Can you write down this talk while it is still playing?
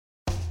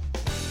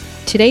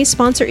Today's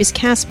sponsor is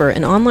Casper,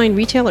 an online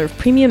retailer of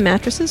premium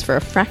mattresses for a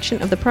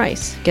fraction of the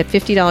price. Get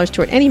 $50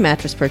 toward any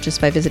mattress purchase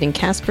by visiting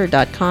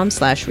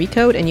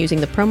casper.com/recode and using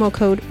the promo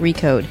code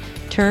RECODE.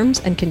 Terms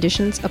and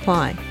conditions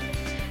apply.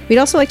 We'd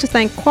also like to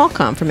thank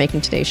Qualcomm for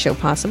making today's show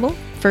possible.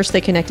 First,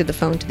 they connected the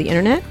phone to the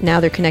internet. Now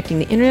they're connecting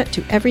the internet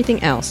to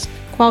everything else.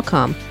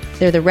 Qualcomm,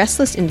 they're the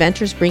restless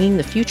inventors bringing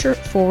the future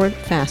forward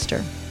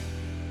faster.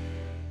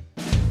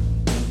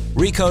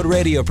 Recode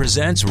Radio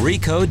presents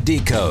Recode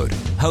Decode,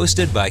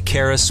 hosted by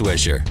Kara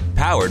Swisher,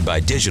 powered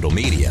by Digital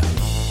Media.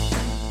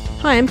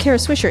 Hi, I'm Kara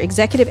Swisher,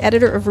 executive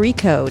editor of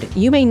Recode.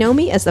 You may know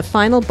me as the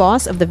final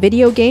boss of the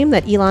video game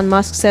that Elon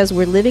Musk says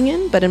we're living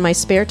in, but in my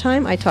spare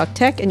time, I talk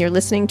tech, and you're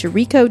listening to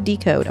Recode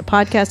Decode, a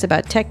podcast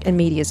about tech and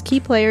media's key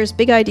players,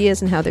 big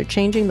ideas, and how they're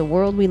changing the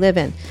world we live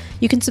in.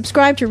 You can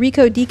subscribe to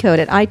Recode Decode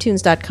at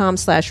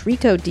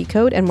itunes.com/Recode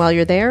Decode, and while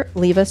you're there,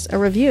 leave us a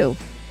review.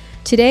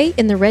 Today,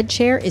 in the red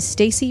chair, is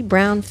Stacy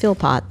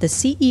Brown-Philpott, the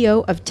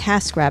CEO of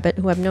TaskRabbit,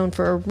 who I've known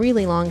for a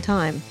really long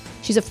time.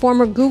 She's a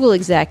former Google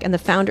exec and the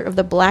founder of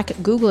the Black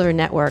Googler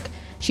Network.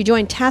 She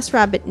joined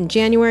TaskRabbit in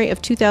January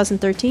of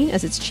 2013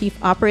 as its chief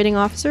operating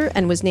officer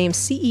and was named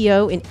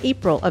CEO in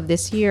April of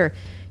this year.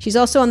 She's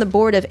also on the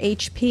board of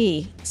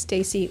HP.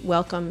 Stacy,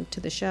 welcome to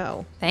the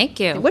show. Thank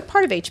you. What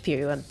part of HP are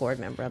you on the board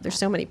member of? There's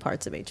so many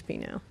parts of HP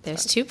now.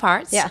 There's two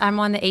parts. Yeah. I'm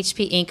on the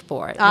HP Inc.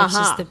 board, which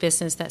is the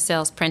business that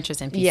sells printers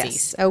and PCs.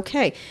 Yes.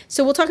 Okay.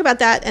 So we'll talk about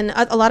that and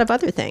a lot of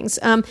other things.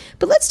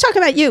 But let's talk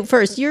about you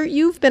first.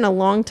 You've been a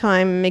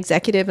long-time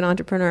executive and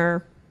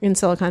entrepreneur in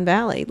Silicon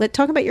Valley. Let's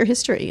talk about your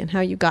history and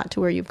how you got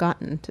to where you've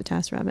gotten to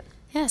TaskRabbit.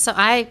 Yeah, so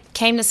I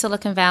came to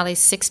Silicon Valley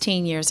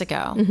 16 years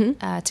ago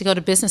to go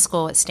to business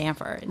school at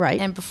Stanford. Right.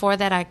 And before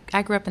that,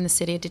 I grew up in the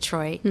city of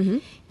Detroit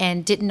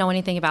and didn't know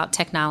anything about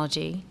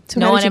technology. So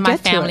no how one did in you my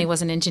get to family it?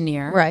 was an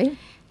engineer. Right.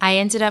 I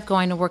ended up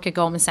going to work at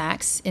Goldman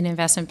Sachs in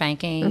investment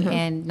banking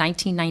in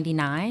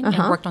 1999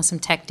 and worked on some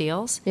tech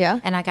deals. Yeah.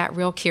 And I got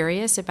real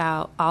curious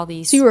about all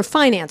these. So you were a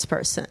finance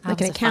person, like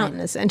an was a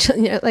accountant,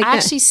 essentially. Like I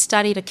actually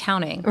studied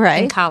accounting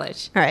Right. in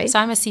college. Right. So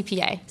I'm a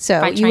CPA.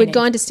 So by you training. had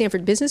gone to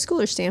Stanford Business School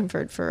or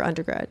Stanford for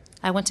undergrad?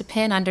 I went to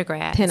Penn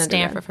undergrad, Penn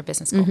Stanford undergrad. for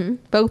business school.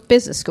 Both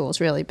business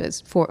schools, really,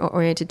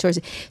 oriented towards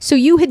it. So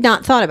you had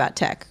not thought about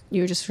tech.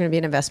 You were just going to be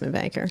an investment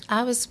banker.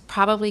 I was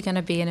probably going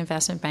to be an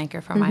investment banker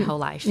for my whole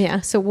life.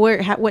 Yeah. So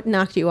what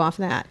knocked you off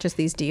that? Just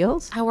these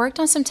deals? I worked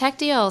on some tech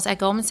deals at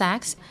Goldman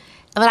Sachs,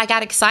 but I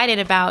got excited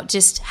about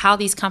just how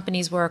these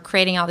companies were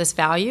creating all this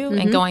value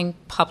and going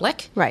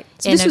public. Right.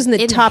 So this was in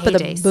the top of the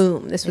heydays.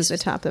 boom. This was the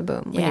top of the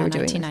boom when Yeah, you were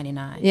doing this.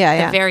 1999.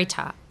 Yeah. The very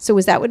top. So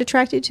was that what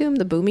attracted you to him?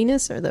 The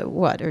boominess or the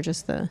what? Or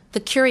just the... The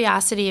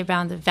curiosity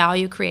around the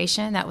value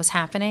creation that was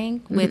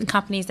happening with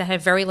companies that had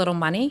very little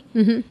money.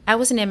 I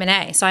was in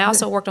M&A, so I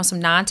also worked on some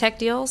non-tech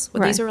deals.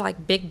 But These Right. were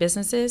like big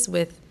businesses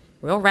with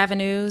real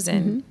revenues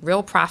and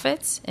real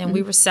profits, and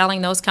we were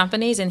selling those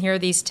companies, and here are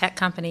these tech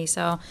companies.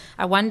 So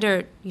I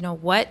wondered,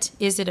 what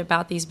is it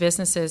about these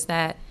businesses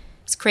that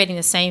is creating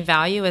the same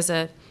value as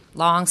a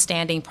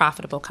long-standing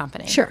profitable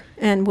company? Sure.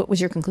 And what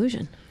was your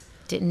conclusion?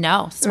 Didn't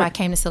know. So I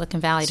came to Silicon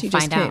Valley to you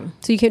just find out. came.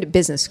 So you came to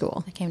business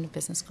school. I came to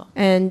business school.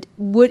 And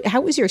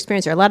how was your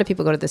experience there? A lot of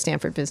people go to the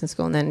Stanford Business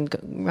School and then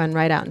run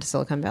right out into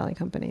Silicon Valley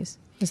companies.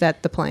 Is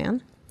that the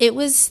plan? It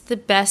was the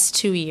best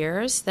 2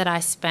 years that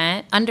I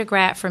spent.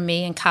 Undergrad for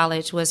me in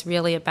college was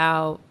really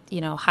about,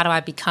 how do I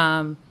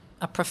become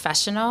a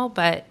professional?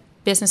 But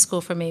business school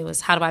for me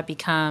was how do I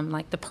become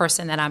like the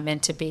person that I'm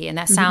meant to be? And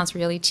that sounds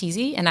really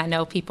cheesy. And I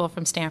know people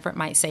from Stanford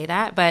might say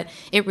that, but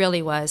it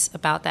really was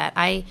about that.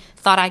 I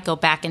thought I'd go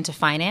back into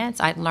finance.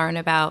 I'd learn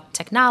about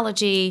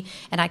technology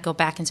and I'd go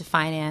back into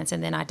finance.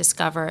 And then I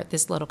discovered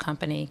this little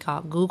company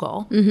called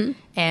Google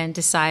and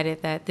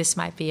decided that this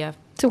might be a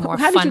So more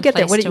how did fun you get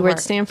there? place You were to at work.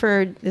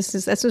 Stanford. This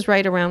was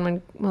right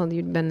around when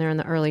you'd been there in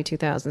the early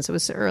 2000s. So it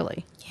was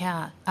early.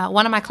 Yeah.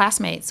 One of my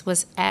classmates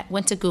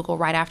went to Google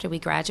right after we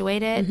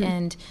graduated.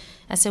 And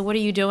I said, what are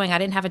you doing? I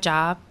didn't have a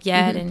job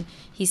yet. And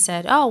he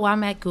said, oh, well,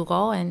 I'm at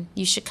Google and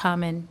you should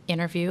come and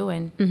interview.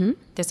 And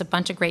there's a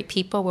bunch of great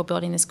people. We're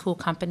building this cool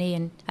company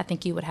and I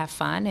think you would have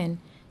fun. And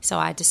so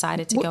I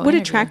decided to go What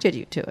interview. attracted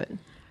you to it?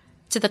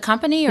 To the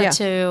company or Yeah.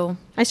 to...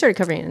 I started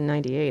covering it in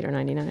 98 or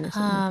 99 or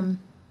something.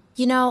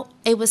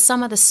 It was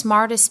some of the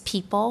smartest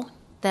people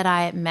that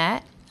I had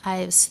met.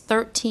 I was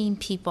 13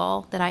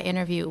 people that I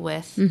interviewed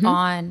with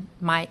on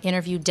my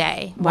interview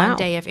day, Wow. one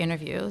day of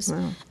interviews.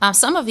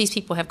 Some of these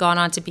people have gone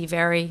on to be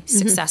very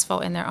successful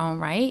in their own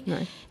right.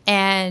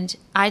 And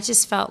I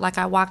just felt like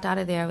I walked out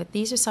of there with,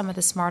 these are some of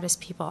the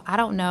smartest people. I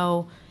don't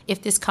know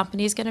if this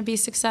company is going to be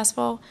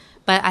successful,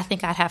 but I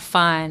think I'd have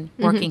fun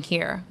working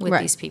here with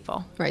Right. these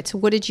people. Right. So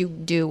what did you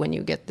do when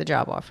you get the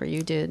job offer?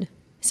 You did...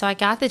 So I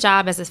got the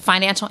job as a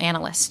financial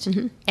analyst,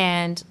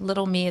 and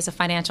little me as a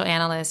financial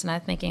analyst, and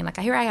I'm thinking, like,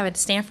 here I have a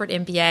Stanford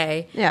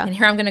MBA, and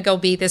here I'm going to go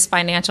be this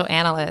financial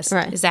analyst.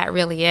 Right. Is that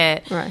really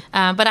it? Right.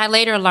 But I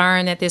later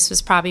learned that this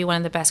was probably one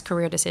of the best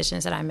career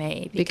decisions that I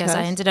made, because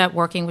I ended up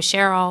working with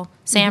Sheryl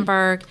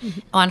Sandberg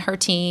on her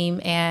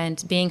team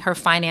and being her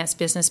finance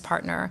business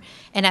partner.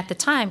 And at the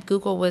time,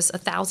 Google was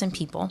 1,000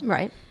 people.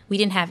 Right. We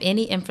didn't have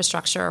any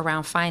infrastructure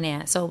around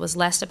finance, so it was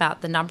less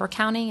about the number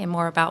counting and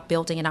more about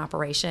building an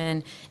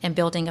operation and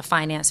building a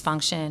finance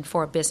function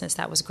for a business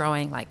that was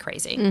growing like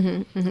crazy.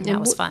 That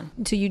was fun.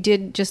 So you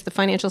did just the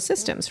financial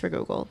systems for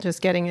Google,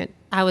 just getting it.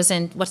 I was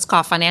in what's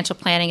called financial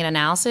planning and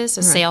analysis,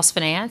 or sales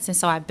finance, and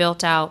so I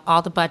built out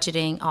all the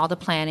budgeting, all the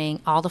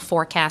planning, all the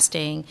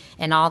forecasting,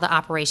 and all the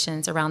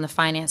operations around the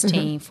finance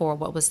team for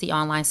what was the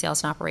online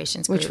sales and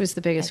operations group. Which was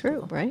the biggest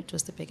group, right? Which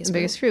was the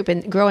biggest group,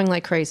 and growing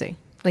like crazy.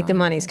 Like the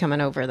money's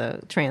coming over the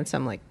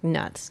transom like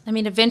nuts. I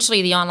mean,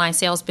 eventually the online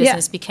sales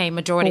business became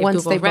majority of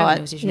Google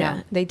revenues, as you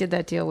know. They did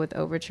that deal with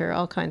Overture,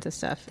 all kinds of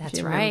stuff.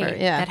 That's right.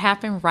 Yeah. That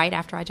happened right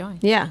after I joined.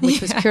 Yeah, which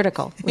was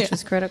critical,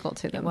 was critical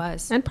to them. It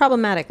was. And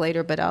problematic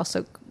later, but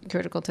also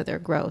critical to their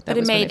growth. But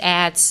it made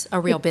ads a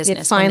real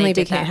business. It finally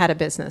had a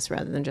business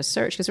rather than just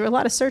search, because there were a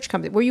lot of search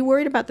companies. Were you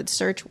worried about that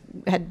search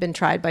had been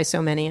tried by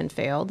so many and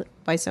failed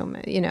by so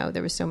many?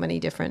 There were so many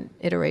different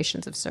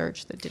iterations of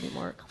search that didn't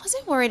work. I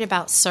wasn't worried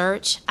about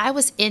search. I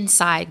was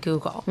inside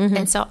Google.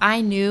 And so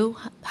I knew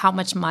how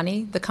much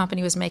money the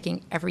company was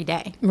making every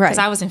day. Right. Because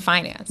I was in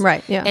finance.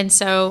 Right, yeah. And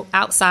so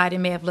outside it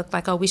may have looked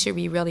like, oh, we should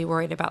be really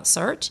worried about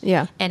search.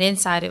 Yeah. And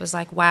inside it was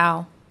like,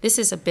 wow, this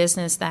is a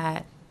business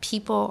that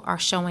people are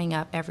showing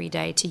up every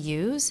day to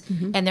use,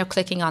 and they're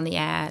clicking on the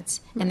ads,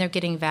 and they're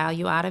getting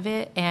value out of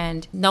it,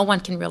 and no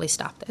one can really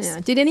stop this. Yeah.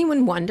 Did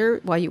anyone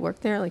wonder while you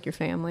worked there, like your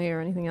family or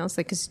anything else?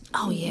 Like, 'cause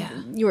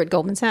you were at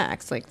Goldman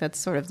Sachs. Like, that's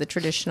sort of the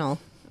traditional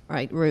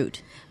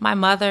route. My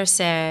mother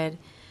said,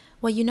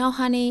 well,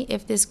 honey,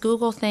 if this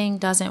Google thing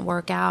doesn't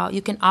work out,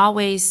 you can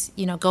always,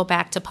 go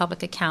back to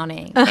public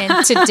accounting.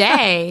 And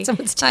today,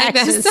 that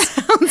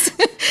sounds,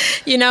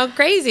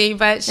 crazy,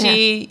 but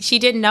she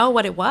didn't know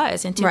what it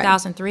was. In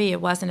 2003, it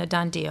wasn't a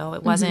done deal.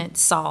 It wasn't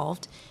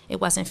solved.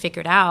 It wasn't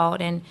figured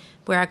out. And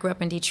where I grew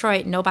up in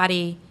Detroit,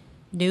 nobody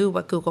knew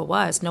what Google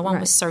was. No one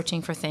was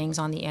searching for things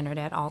on the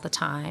internet all the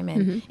time.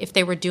 And if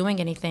they were doing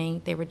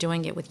anything, they were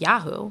doing it with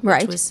Yahoo,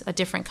 which was a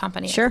different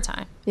company at the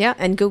time. Yeah,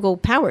 and Google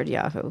powered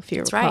Yahoo, if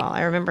you recall.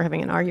 I remember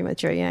having an argument with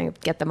Jerry Yang,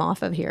 get them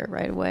off of here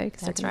right away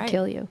because they're going to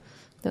kill you.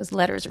 Those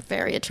letters are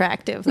very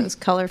attractive, those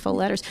colorful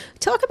letters.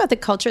 Talk about the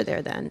culture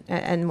there then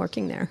and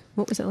working there.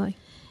 What was it like?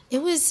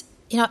 It was...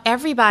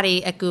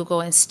 everybody at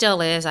Google, and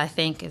still is, I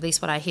think, at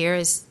least what I hear,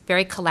 is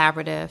very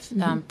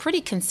collaborative,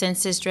 pretty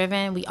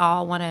consensus-driven. We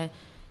all want to,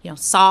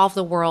 solve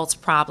the world's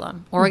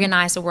problem,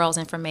 organize the world's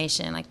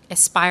information, like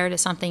aspire to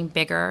something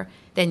bigger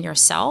than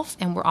yourself,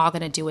 and we're all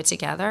going to do it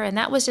together. And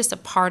that was just a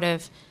part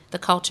of the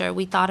culture.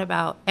 We thought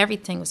about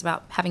everything was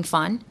about having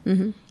fun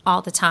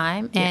all the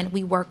time, and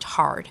we worked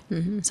hard.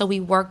 So we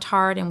worked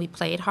hard and we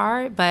played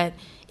hard, but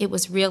it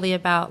was really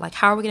about, like,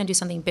 how are we going to do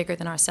something bigger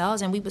than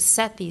ourselves? And we would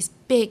set these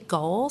big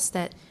goals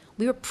that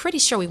we were pretty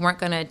sure we weren't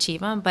going to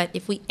achieve them, but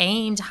if we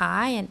aimed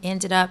high and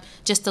ended up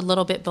just a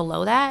little bit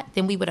below that,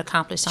 then we would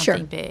accomplish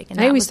something big. And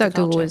I always thought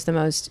Google was the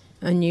most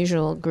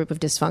unusual group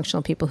of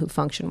dysfunctional people who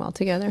function well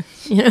together.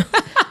 It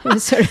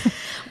was sort of,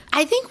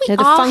 I think we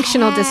all all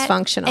functional, had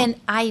dysfunctional. An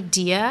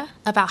idea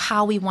about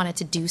how we wanted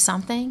to do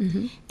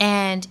something,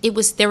 and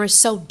they were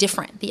so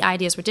different. The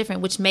ideas were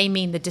different, which may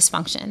mean the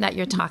dysfunction that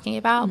you're talking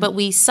about. But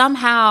we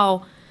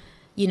somehow,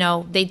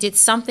 they did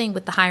something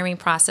with the hiring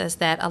process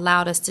that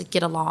allowed us to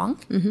get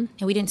along, and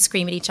we didn't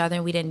scream at each other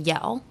and we didn't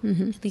yell,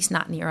 at least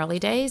not in the early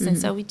days. And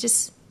so we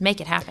just make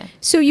it happen.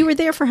 So you were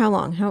there for how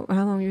long? How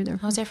long were you there?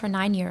 I was there for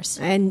 9 years.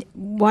 And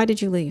why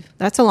did you leave?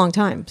 That's a long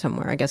time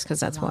somewhere, I guess,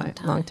 because that's why.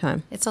 Long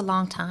time. It's a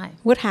long time.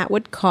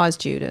 What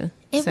caused you to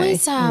say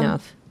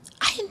enough?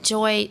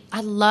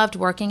 I loved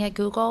working at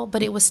Google,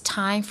 but it was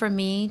time for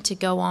me to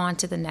go on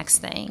to the next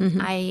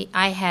thing.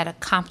 I had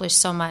accomplished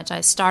so much.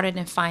 I started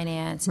in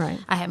finance. Right.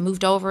 I had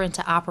moved over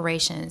into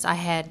operations. I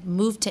had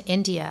moved to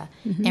India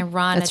and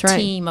run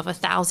team of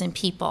 1,000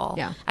 people.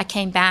 Yeah. I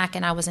came back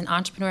and I was an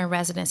entrepreneur in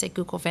residence at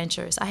Google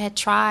Ventures. I had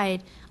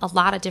tried a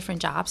lot of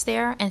different jobs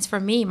there, and for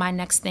me, my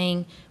next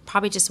thing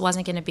probably just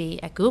wasn't going to be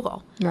at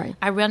Google. Right.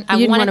 I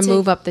didn't want to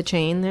move up the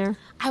chain there?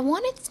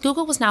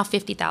 Google was now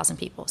 50,000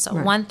 people, so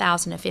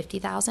 1,000 to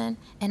 50,000.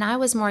 And I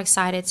was more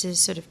excited to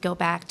sort of go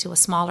back to a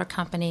smaller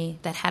company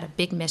that had a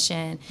big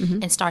mission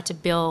and start to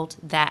build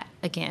that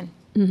again.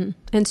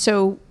 And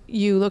so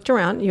you looked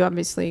around. You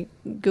obviously,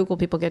 Google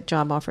people get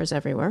job offers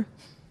everywhere.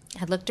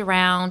 I looked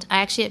around.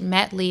 I actually had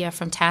met Leah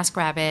from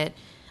TaskRabbit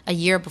a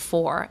year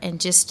before and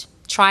just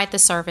tried the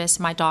service.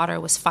 My daughter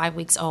was 5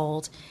 weeks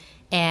old.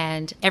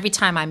 And every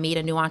time I meet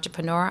a new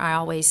entrepreneur, I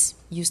always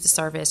use the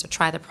service or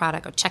try the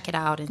product or check it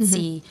out and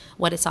see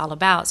what it's all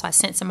about. So I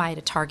sent somebody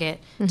to Target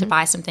to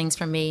buy some things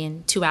for me.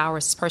 In 2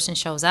 hours, this person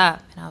shows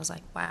up. And I was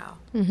like, wow,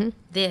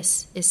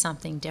 this is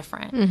something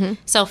different.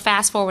 So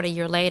fast forward a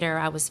year later,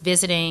 I was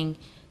visiting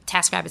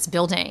TaskRabbit's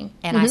building,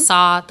 and I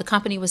saw the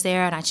company was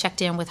there, and I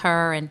checked in with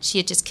her, and she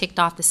had just kicked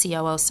off the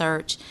COO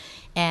search.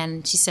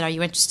 And she said, are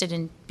you interested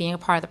in being a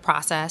part of the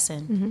process?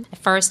 And at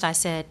first I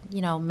said,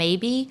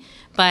 maybe,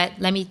 but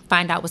let me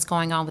find out what's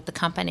going on with the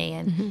company.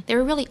 And they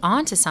were really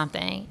on to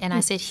something. And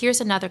I said,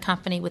 here's another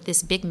company with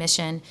this big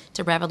mission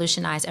to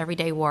revolutionize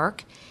everyday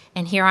work.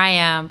 And here I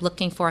am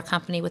looking for a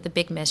company with a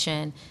big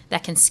mission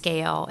that can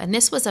scale. And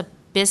this was a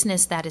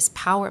business that is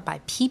powered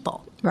by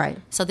people. Right.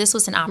 So this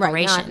was an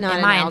operation. Right, not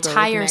and my an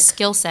entire algorithmic.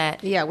 skill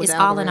set was is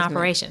all in algorithmic.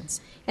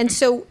 operations. And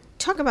so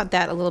talk about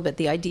that a little bit,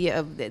 the idea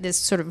of this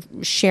sort of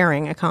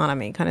sharing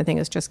economy kind of thing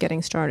is just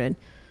getting started.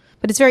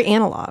 But it's very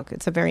analog.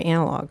 It's a very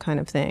analog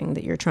kind of thing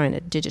that you're trying to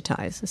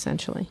digitize,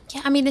 essentially.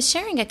 Yeah, I mean, the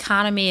sharing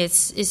economy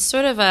is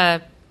sort of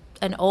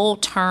an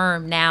old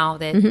term now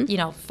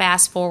that,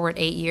 fast forward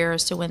 8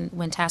 years to when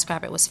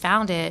TaskRabbit was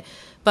founded.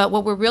 But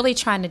what we're really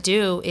trying to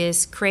do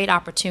is create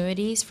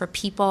opportunities for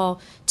people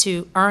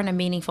to earn a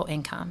meaningful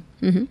income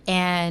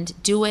and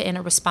do it in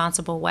a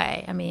responsible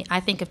way. I mean, I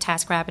think of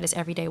TaskRabbit as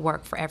everyday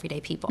work for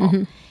everyday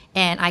people.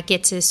 And I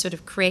get to sort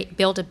of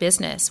build a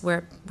business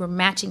where we're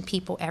matching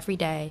people every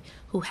day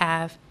who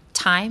have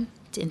time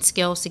and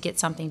skills to get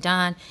something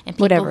done, and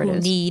people who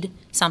need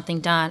something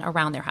done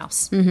around their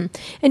house.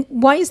 And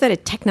why is that a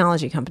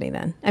technology company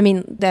then? I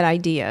mean, that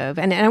idea of,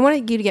 and I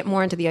wanted you to get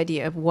more into the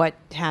idea of what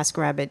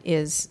TaskRabbit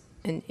is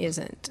and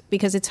isn't,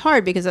 because it's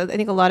hard, because I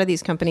think a lot of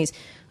these companies,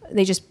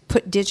 they just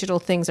put digital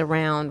things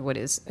around what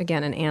is,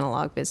 again, an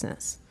analog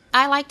business.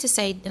 I like to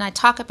say, and I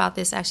talk about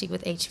this actually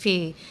with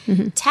HP,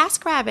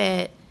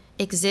 TaskRabbit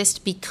exists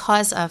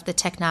because of the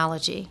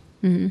technology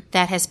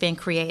that has been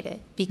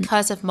created,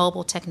 because of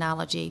mobile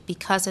technology,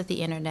 because of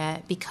the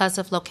internet, because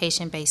of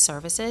location-based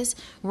services.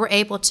 We're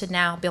able to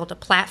now build a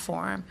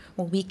platform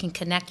where we can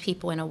connect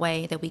people in a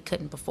way that we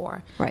couldn't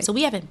before. Right. So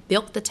we haven't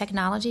built the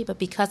technology, but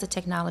because the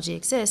technology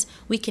exists,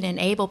 we can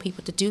enable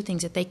people to do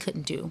things that they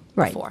couldn't do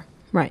before.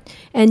 Right.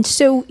 And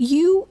so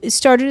you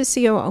started as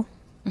COO.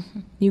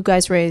 You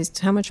guys raised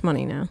how much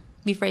money now?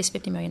 We've raised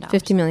 $50 million.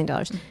 $50 million.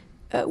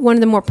 One of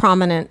the more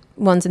prominent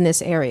ones in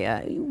this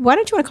area. Why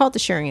don't you want to call it the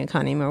sharing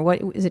economy, or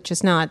what is it?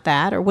 Just not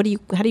that, or how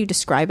do you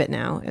describe it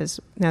now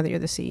that you're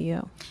the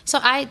CEO? So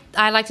I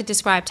like to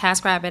describe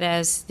TaskRabbit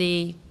as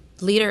the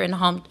leader in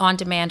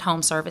on-demand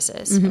home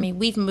services. I mean,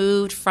 we've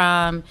moved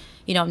from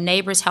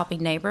neighbors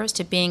helping neighbors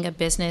to being a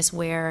business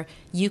where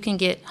you can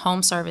get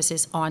home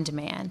services on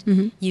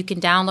demand. You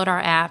can download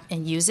our app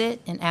and use it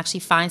and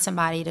actually find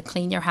somebody to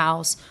clean your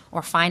house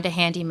or find a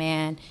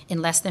handyman in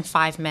less than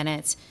 5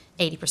 minutes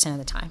 80% of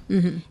the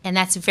time. And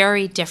that's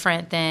very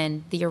different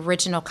than the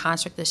original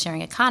construct of the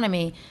sharing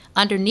economy.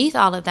 Underneath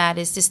all of that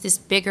is just this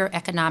bigger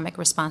economic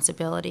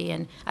responsibility.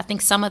 And I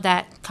think some of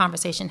that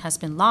conversation has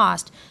been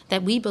lost,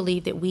 that we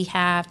believe that we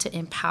have to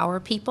empower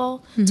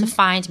people to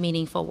find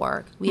meaningful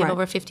work. We have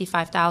over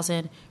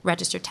 55,000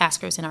 registered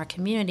taskers in our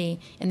community,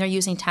 and they're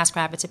using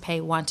TaskRabbit to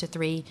pay 1 to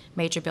 3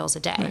 major bills a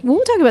day. Right. Well,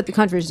 we'll talk about the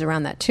controversies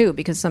around that too,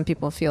 because some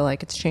people feel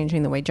like it's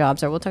changing the way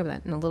jobs are. We'll talk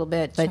about that in a little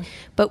bit.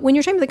 But when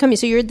you're talking about the company,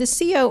 so you're the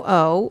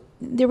COO,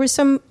 there were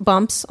some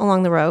bumps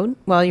along the road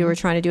while you were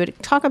trying to do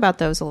it. Talk about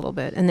those a little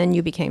bit, and then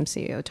you became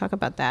CEO. Talk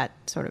about that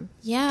sort of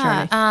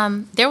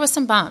journey. There was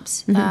some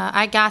bumps.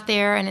 I got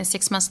there, and then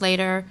 6 months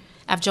later,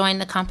 I've joined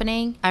the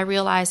company. I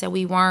realized that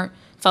we weren't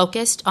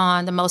focused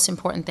on the most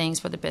important things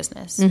for the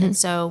business. And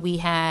so we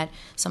had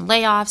some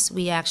layoffs.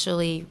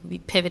 We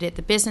pivoted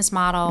the business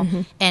model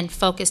and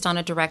focused on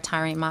a direct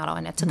hiring model,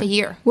 and it took a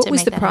year what to was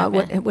make the that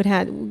problem?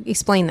 happen.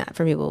 Explain that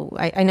for people.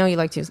 I know you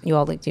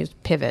all like to use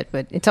pivot,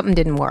 but something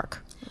didn't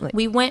work.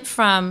 We went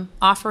from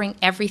offering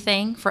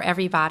everything for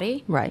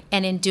everybody. Right.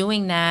 And in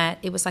doing that,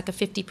 it was like a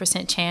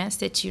 50% chance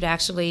that you'd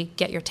actually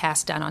get your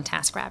task done on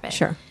TaskRabbit.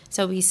 Sure.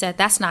 So we said,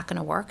 that's not going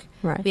to work.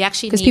 Right. We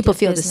actually because need people the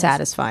feel business.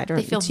 dissatisfied. Or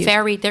they feel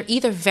they're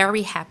either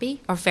very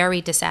happy or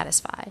very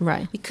dissatisfied.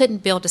 Right. We couldn't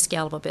build a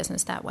scalable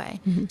business that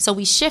way. So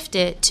we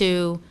shifted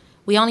to,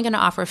 we're only going to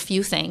offer a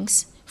few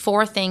things.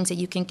 4 things that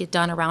you can get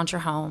done around your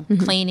home: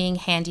 cleaning,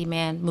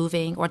 handyman,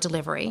 moving, or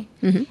delivery.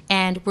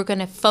 And we're going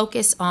to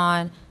focus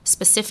on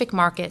specific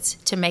markets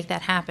to make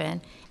that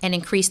happen and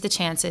increase the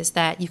chances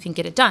that you can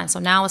get it done. So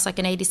now it's like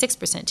an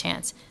 86%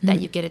 chance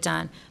that you get it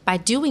done. By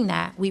doing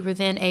that, we were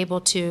then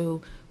able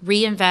to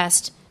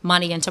reinvest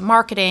money into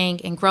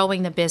marketing and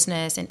growing the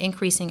business and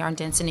increasing our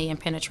density and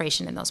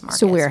penetration in those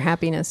markets. So where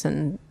happiness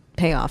and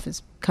payoff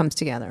comes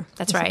together.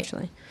 That's right.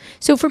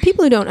 So for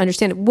people who don't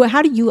understand it,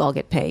 how do you all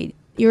get paid?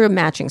 You're a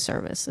matching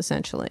service,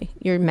 essentially.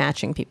 You're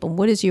matching people.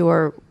 What is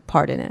your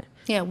part in it?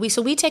 Yeah,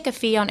 we take a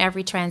fee on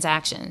every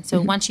transaction.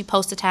 So once you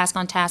post a task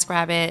on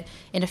TaskRabbit,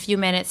 in a few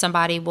minutes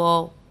somebody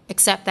will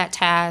accept that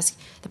task.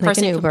 The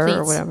person an Uber completes,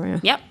 or whatever. Yeah.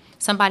 Yep.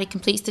 Somebody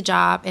completes the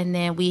job, and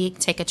then we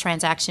take a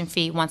transaction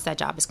fee once that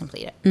job is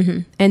completed.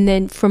 And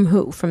then from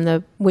who?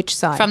 From which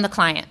side? From the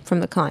client.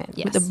 From the client.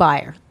 Yes.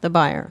 The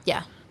buyer.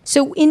 Yeah.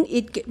 So in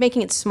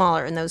making it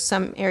smaller in those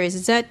some areas,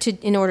 is that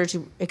in order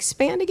to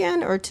expand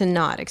again or to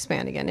not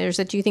expand again? Or is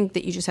that, do you think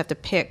that you just have to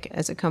pick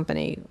as a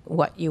company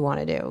what you want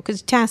to do?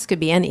 Because tasks could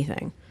be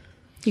anything.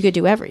 You could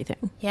do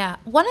everything. Yeah.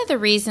 One of the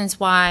reasons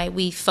why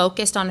we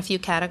focused on a few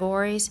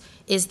categories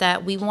is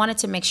that we wanted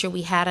to make sure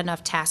we had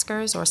enough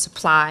taskers or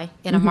supply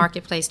in a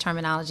marketplace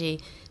terminology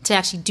to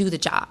actually do the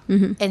job.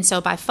 And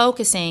so by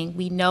focusing,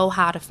 we know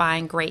how to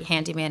find great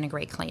handyman and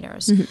great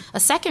cleaners. A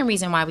second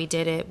reason why we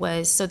did it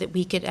was so that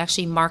we could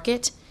actually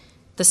market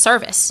the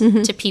service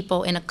to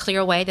people in a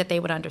clear way that they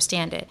would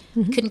understand it.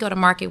 We couldn't go to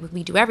market with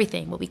we do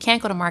everything. What we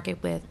can't go to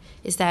market with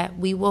is that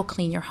we will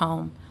clean your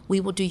home. We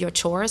will do your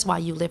chores while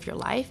you live your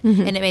life.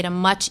 And it made a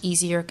much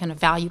easier kind of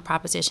value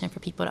proposition for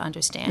people to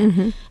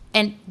understand.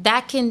 And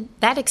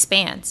that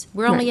expands.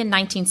 We're only in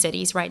 19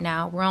 cities right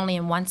now. We're only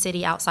in one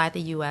city outside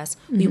the U.S.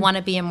 We want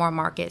to be in more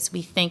markets.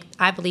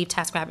 I believe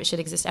TaskRabbit should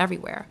exist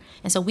everywhere.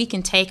 And so we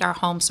can take our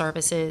home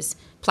services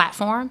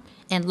platform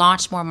and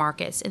launch more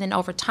markets. And then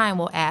over time,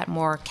 we'll add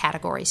more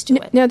categories to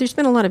it. Now, there's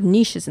been a lot of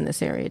niches in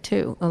this area,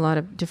 too. A lot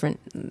of different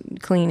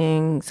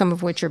cleaning, some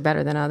of which are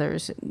better than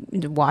others.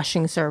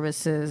 Washing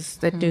services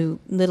that do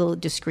little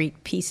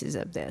discrete pieces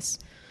of this.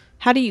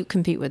 How do you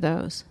compete with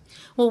those?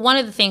 Well, one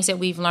of the things that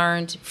we've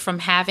learned from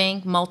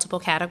having multiple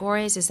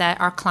categories is that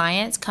our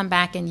clients come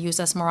back and use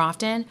us more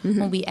often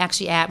when we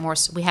actually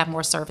we have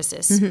more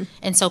services.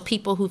 And so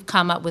people who've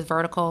come up with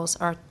verticals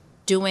are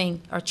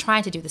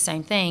trying to do the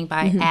same thing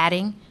by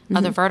adding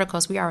other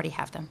verticals. We already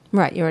have them.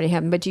 Right, you already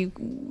have them. But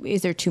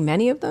is there too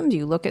many of them? Do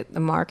you look at the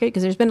market?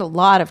 Because there's been a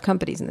lot of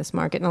companies in this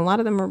market, and a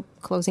lot of them are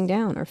closing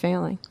down or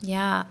failing.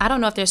 Yeah, I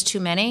don't know if there's too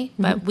many,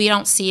 but we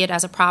don't see it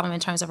as a problem in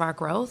terms of our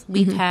growth.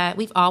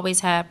 We've always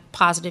had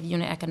positive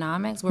unit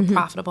economics. We're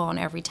profitable on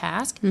every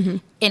task,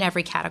 in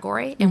every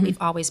category, and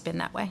we've always been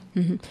that way.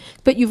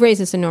 But you've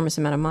raised this enormous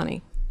amount of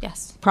money.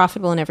 Yes.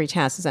 Profitable in every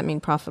task. Does that mean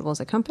profitable as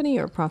a company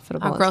or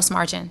profitable gross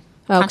margin?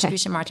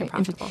 Contribution margin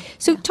profitable.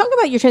 So talk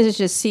about your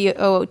transition to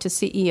COO to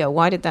CEO.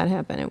 Why did that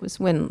happen? It was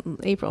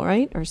April,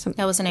 right? Or something?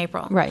 That was in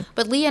April. Right.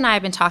 But Leah and I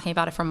have been talking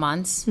about it for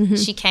months.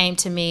 She came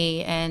to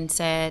me and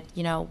said,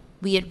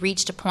 we had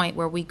reached a point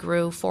where we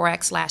grew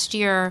 4x last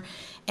year,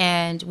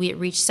 and we had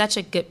reached such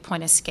a good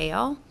point of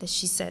scale that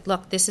she said,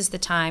 look, this is the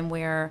time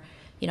where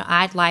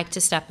I'd like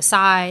to step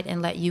aside and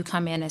let you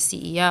come in as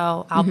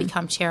CEO. I'll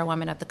become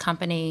chairwoman of the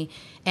company,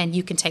 and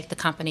you can take the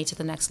company to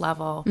the next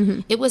level.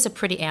 It was a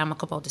pretty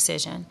amicable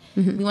decision.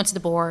 We went to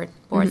the board.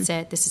 Board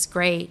said, this is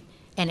great,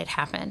 and it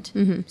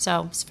happened.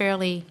 So it's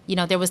fairly,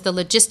 there was the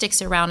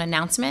logistics around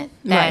announcement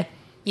that,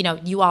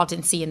 you all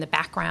didn't see in the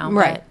background,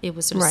 but it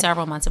was sort of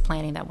several months of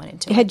planning that went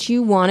into it. Had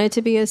you wanted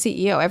to be a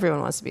CEO? Everyone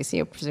wants to be a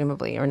CEO,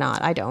 presumably, or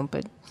not. I don't,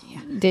 but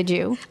did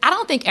you? I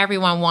don't think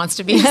everyone wants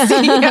to be a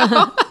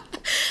CEO.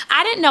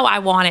 I didn't know I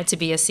wanted to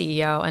be a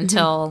CEO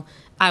until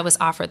I was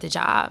offered the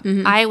job.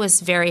 I was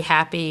very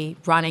happy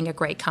running a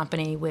great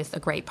company with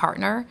a great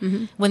partner.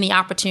 When the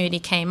opportunity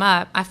came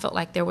up, I felt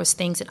like there was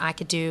things that I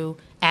could do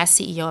as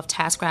CEO of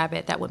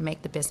TaskRabbit that would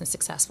make the business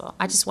successful.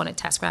 I just wanted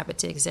TaskRabbit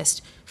to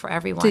exist for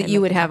everyone. So you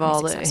would have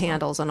all the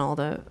handles and all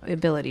the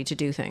ability to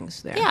do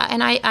things there. Yeah,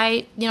 and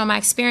I my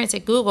experience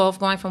at Google of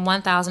going from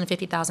 1,000 to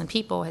 50,000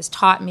 people has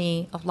taught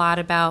me a lot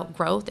about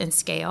growth and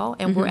scale,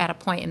 and we're at a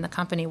point in the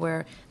company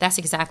where that's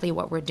exactly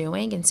what we're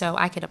doing, and so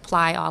I could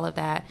apply all of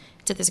that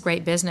to this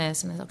great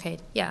business, and okay,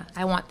 yeah,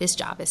 I want this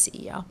job as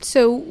CEO.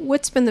 So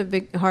what's been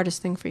the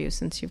hardest thing for you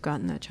since you've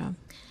gotten that job?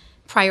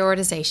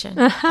 Prioritization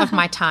of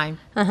my time.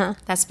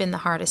 That's been the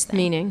hardest thing.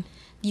 Meaning?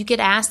 You get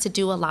asked to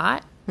do a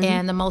lot,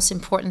 and the most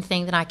important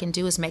thing that I can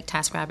do is make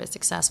TaskRabbit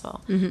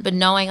successful. But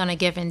knowing on a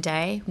given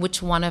day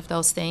which one of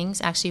those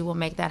things actually will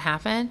make that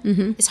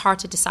happen is hard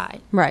to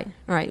decide. Right.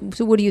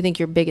 So what do you think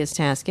your biggest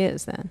task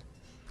is then?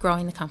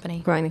 Growing the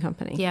company.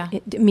 Yeah.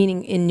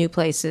 Meaning in new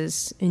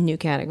places, in new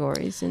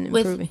categories, and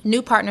improving. With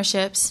new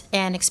partnerships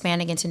and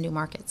expanding into new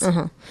markets.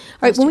 All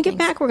right, when we get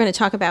back, we're going to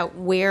talk about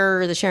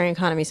where the sharing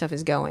economy stuff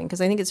is going, because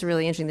I think it's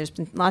really interesting. There's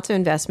been lots of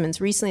investments.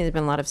 Recently, there's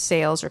been a lot of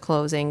sales or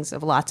closings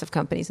of lots of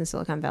companies in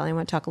Silicon Valley. I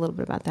want to talk a little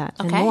bit about that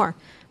and more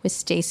with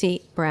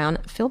Stacey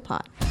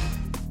Brown-Philpott.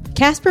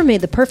 Casper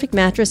made the perfect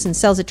mattress and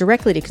sells it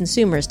directly to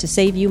consumers to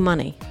save you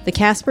money. The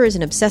Casper is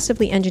an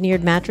obsessively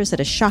engineered mattress at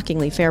a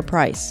shockingly fair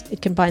price.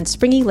 It combines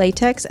springy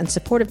latex and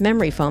supportive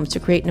memory foams to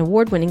create an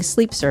award-winning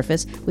sleep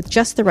surface with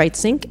just the right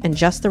sink and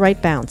just the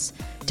right bounce.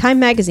 Time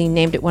magazine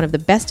named it one of the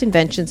best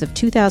inventions of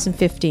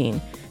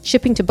 2015.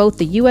 Shipping to both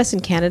the U.S.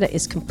 and Canada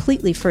is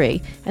completely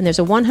free, and there's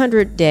a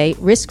 100-day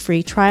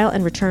risk-free trial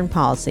and return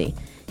policy.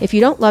 If you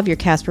don't love your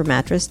Casper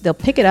mattress, they'll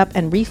pick it up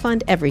and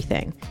refund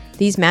everything.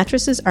 These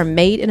mattresses are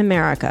made in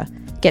America.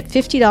 Get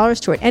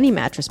 $50 toward any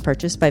mattress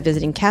purchase by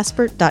visiting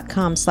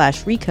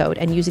casper.com/recode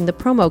and using the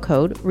promo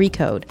code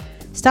RECODE.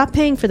 Stop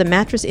paying for the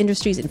mattress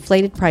industry's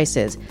inflated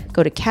prices.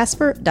 Go to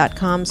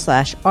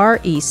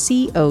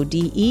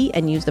casper.com/RECODE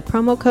and use the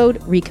promo code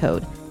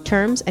RECODE.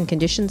 Terms and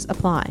conditions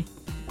apply.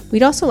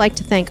 We'd also like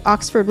to thank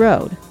Oxford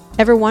Road.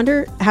 Ever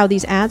wonder how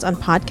these ads on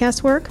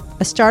podcasts work?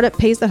 A startup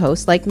pays the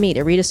host, like me,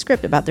 to read a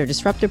script about their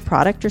disruptive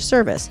product or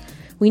service.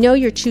 We know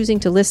you're choosing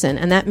to listen,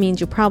 and that means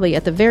you'll probably,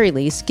 at the very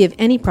least, give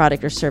any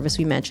product or service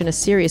we mention a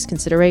serious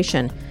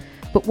consideration.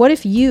 But what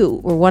if you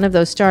were one of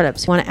those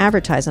startups who want to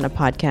advertise on a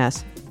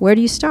podcast? Where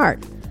do you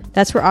start?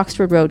 That's where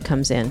Oxford Road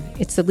comes in.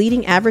 It's the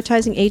leading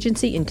advertising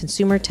agency in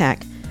consumer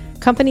tech.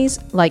 Companies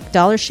like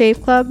Dollar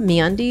Shave Club,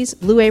 MeUndies,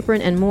 Blue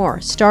Apron, and more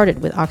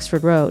started with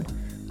Oxford Road.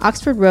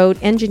 Oxford Road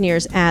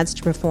engineers ads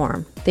to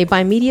perform. They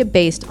buy media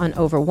based on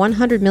over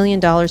 $100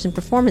 million in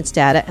performance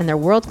data, and their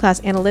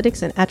world-class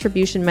analytics and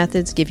attribution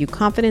methods give you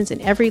confidence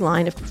in every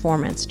line of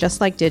performance,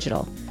 just like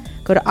digital.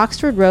 Go to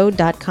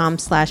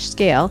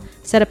oxfordroad.com/scale,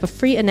 set up a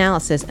free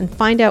analysis, and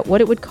find out what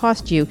it would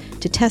cost you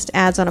to test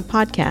ads on a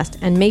podcast,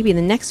 and maybe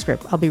the next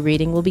script I'll be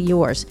reading will be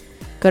yours.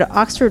 Go to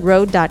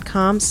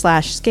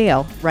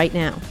oxfordroad.com/scale right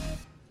now.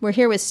 We're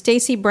here with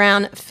Stacey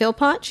Brown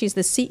Philpott. She's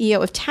the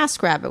CEO of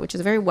TaskRabbit, which is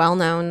a very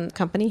well-known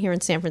company here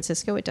in San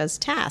Francisco. It does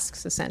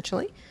tasks,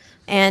 essentially.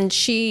 And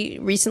she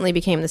recently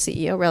became the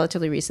CEO,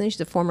 relatively recently.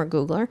 She's a former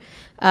Googler.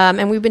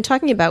 And we've been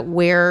talking about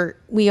where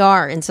we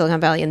are in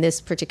Silicon Valley in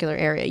this particular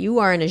area. You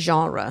are in a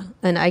genre.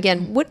 And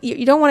again, what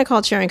you don't want to call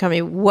it sharing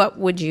company. What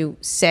would you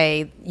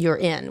say you're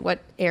in? What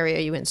area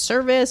are you in?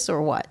 Service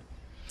or what?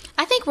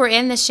 I think we're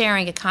in the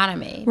sharing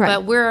economy, right.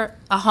 But we're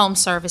a home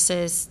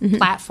services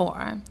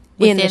platform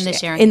within the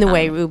sharing in the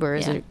economy. way Uber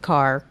is a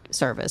car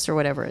service or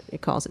whatever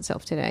it calls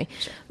itself today.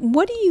 Sure.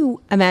 What do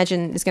you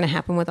imagine is going to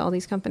happen with all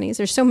these companies?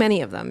 There's so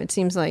many of them. It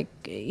seems like,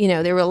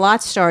 there were a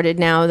lot started.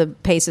 Now the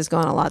pace has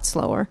gone a lot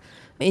slower.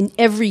 In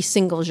every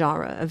single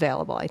genre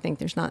available, I think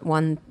there's not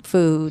one: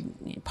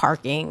 food,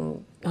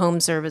 parking, home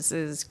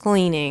services,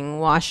 cleaning,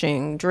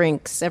 washing,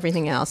 drinks,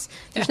 everything else.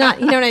 There's not,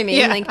 you know what I mean?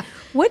 Yeah. Like,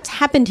 what's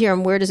happened here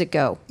and where does it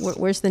go?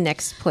 Where's the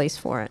next place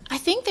for it? I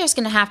think there's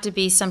going to have to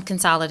be some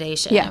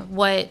consolidation. Yeah.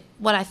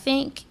 What I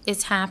think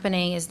is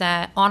happening is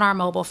that on our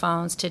mobile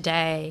phones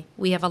today,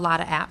 we have a lot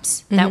of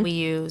apps that we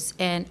use.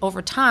 And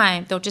over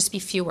time, there'll just be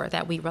fewer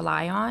that we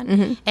rely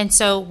on. And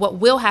so what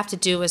we'll have to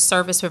do as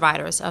service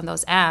providers of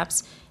those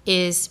apps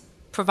is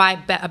provide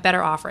a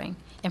better offering.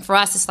 And for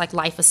us, it's like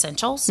life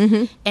essentials.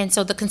 And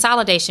so the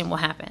consolidation will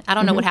happen. I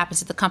don't know what happens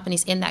to the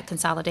companies in that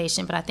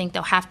consolidation, but I think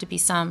there'll have to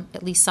be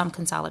at least some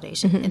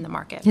consolidation in the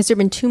market. Has there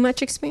been too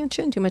much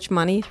expansion, too much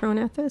money thrown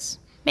at this?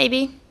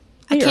 Maybe.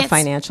 You're a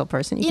financial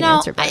person. You can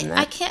answer better than that.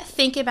 I can't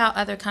think about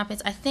other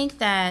companies. I think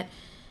that,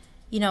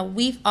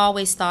 we've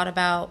always thought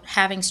about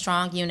having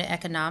strong unit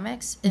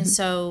economics. And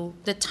so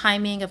the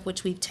timing of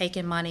which we've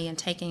taken money and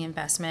taking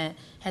investment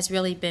has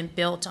really been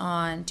built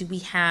on,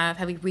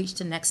 have we reached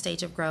the next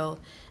stage of growth?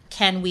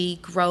 Can we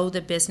grow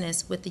the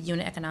business with the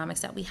unit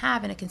economics that we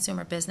have in a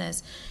consumer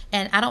business?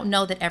 And I don't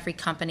know that every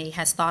company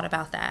has thought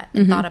about that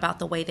and thought about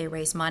the way they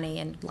raise money.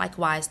 And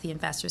likewise, the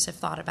investors have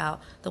thought about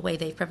the way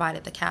they've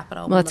provided the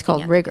capital. Well, it's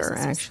called rigor,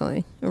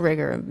 actually, a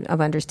rigor of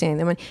understanding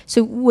the money.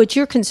 So what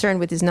you're concerned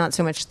with is not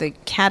so much the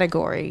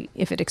category,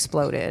 if it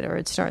exploded or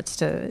it starts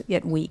to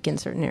get weak in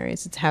certain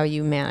areas. It's how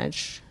you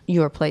manage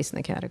your place in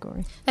the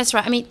category. That's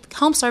right. I mean,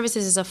 home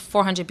services is a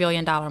 $400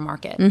 billion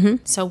market.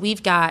 So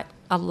we've got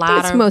a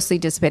lot It's mostly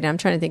dissipated. I'm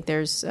trying to think.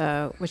 There's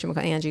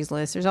Angie's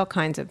List. There's all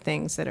kinds of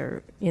things that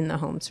are in the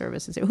home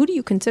services. Who do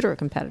you consider a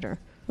competitor?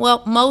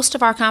 Well, most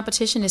of our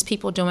competition is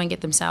people doing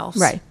it themselves.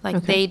 Right.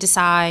 Like they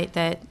decide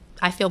that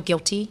I feel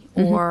guilty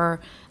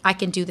or I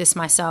can do this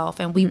myself,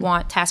 and we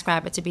want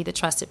TaskRabbit to be the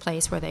trusted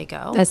place where they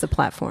go. As the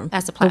platform.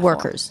 As the platform.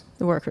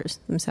 The workers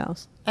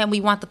themselves. And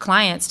we want the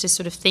clients to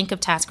sort of think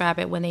of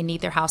TaskRabbit when they need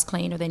their house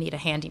cleaned or they need a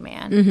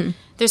handyman.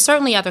 There's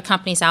certainly other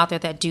companies out there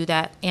that do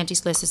that.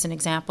 Angie's List is an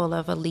example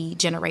of a lead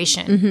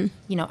generation,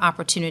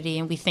 opportunity,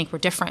 and we think we're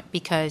different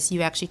because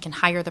you actually can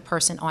hire the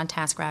person on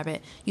TaskRabbit.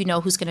 You know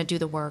who's going to do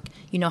the work.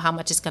 You know how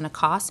much it's going to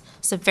cost.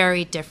 It's a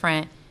very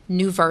different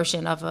new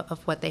version of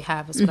what they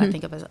have is what I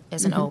think of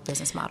as an old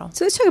business model.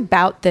 So let's talk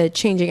about the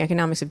changing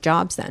economics of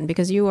jobs then,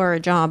 because you are a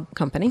job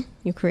company.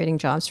 You're creating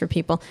jobs for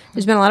people.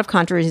 There's been a lot of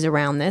controversies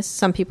around this.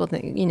 Some people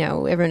think,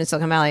 everyone in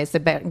Silicon Valley, it's the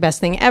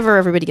best thing ever.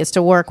 Everybody gets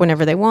to work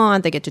whenever they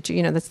want. They get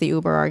to, that's the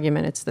Uber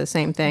argument. It's the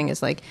same thing.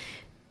 It's like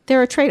there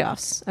are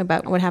trade-offs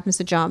about what happens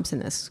to jobs in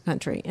this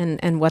country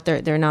and what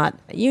they're not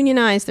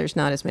unionized. There's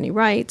not as many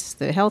rights,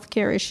 the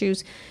healthcare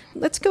issues.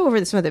 Let's go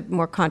over some of the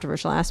more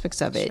controversial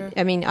aspects of it. Sure.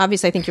 I mean,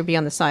 obviously, I think you'll be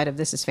on the side of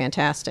this is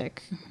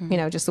fantastic.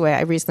 Just the way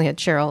I recently had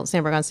Sheryl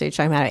Sandberg on stage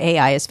talking about how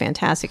AI is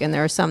fantastic, and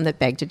there are some that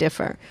beg to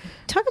differ.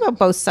 Talk about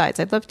both sides.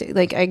 I'd love to,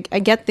 I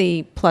get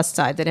the plus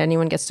side that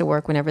anyone gets to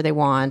work whenever they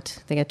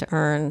want. They get to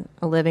earn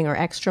a living or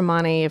extra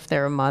money if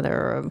they're a mother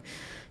or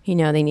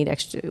they need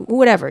extra,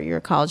 whatever, you're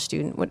a college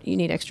student, you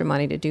need extra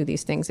money to do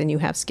these things and you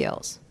have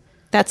skills.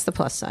 That's the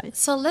plus side.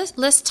 So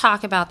let's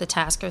talk about the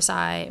tasker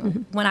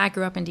side. When I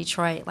grew up in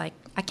Detroit,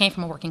 I came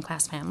from a working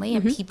class family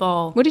and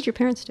people... What did your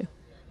parents do?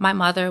 My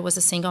mother was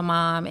a single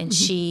mom and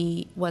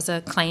she was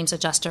a claims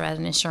adjuster at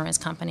an insurance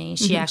company.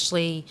 She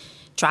actually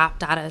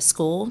dropped out of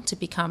school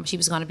she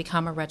was going to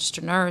become a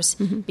registered nurse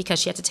because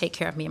she had to take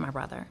care of me and my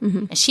brother.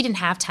 And she didn't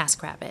have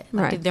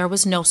TaskRabbit. There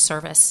was no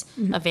service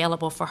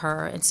available for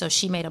her. And so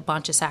she made a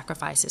bunch of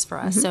sacrifices for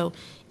us. So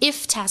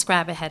if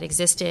TaskRabbit had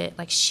existed,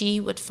 she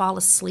would fall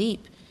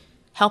asleep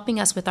helping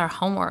us with our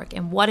homework.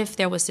 And what if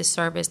there was this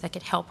service that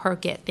could help her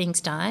get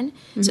things done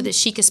so that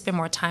she could spend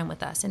more time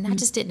with us? And that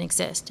just didn't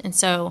exist. And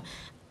so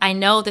I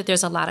know that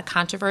there's a lot of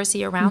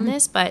controversy around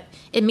this, but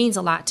it means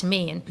a lot to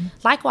me. And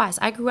likewise,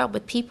 I grew up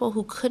with people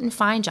who couldn't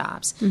find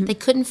jobs. They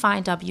couldn't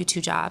find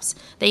W-2 jobs.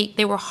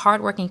 They were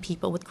hardworking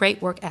people with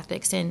great work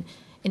ethics. And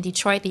in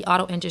Detroit, the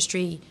auto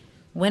industry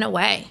went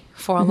away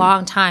for a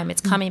long time.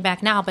 It's coming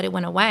back now, but it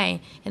went away.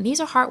 And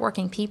these are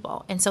hardworking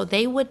people. And so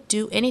they would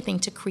do anything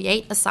to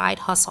create a side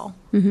hustle.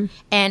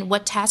 And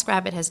what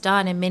TaskRabbit has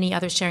done, and many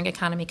other sharing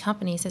economy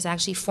companies, has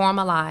actually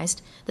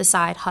formalized the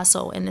side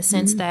hustle in the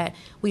sense that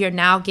we are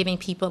now giving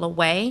people a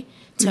way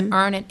to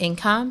earn an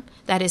income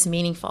that is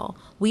meaningful.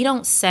 We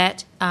don't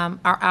set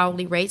our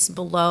hourly rates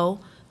below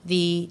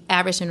the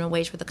average minimum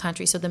wage for the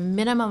country. So the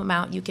minimum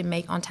amount you can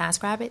make on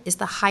TaskRabbit is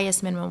the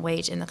highest minimum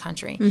wage in the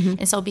country.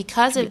 And so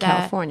because of that,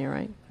 California,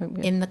 right?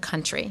 in the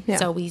country, Yeah.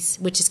 so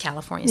which is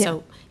California. Yeah.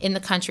 So in the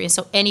country, and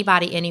so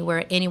anybody,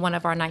 anywhere, any one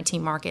of our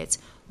 19 markets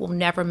will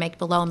never make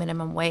below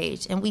minimum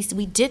wage. And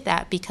we did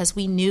that because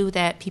we knew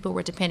that people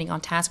were depending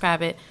on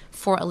TaskRabbit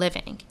for a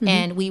living.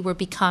 And we were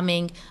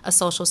becoming a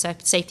social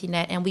safety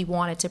net, and we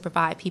wanted to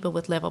provide people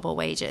with livable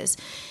wages.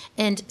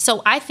 And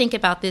so I think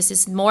about this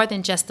as more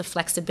than just the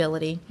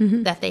flexibility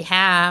that they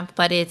have,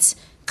 but it's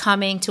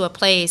coming to a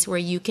place where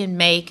you can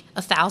make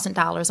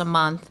 $1,000 a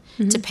month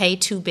to pay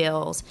 2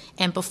 bills.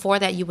 And before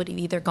that, you would have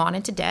either gone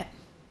into debt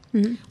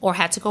or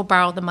had to go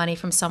borrow the money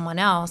from someone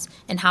else.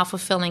 And how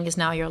fulfilling is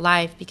now your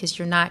life because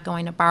you're not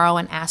going to borrow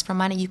and ask for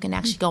money. You can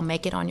actually go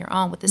make it on your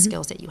own with the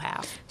skills that you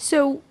have.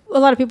 So a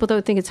lot of people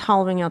don't think it's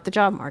hollowing out the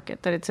job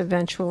market, that it's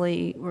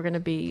eventually we're going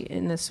to be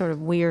in this sort of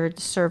weird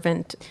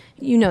servant.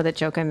 You know, that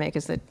joke I make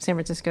is that San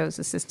Francisco is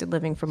assisted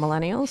living for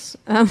millennials.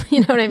 You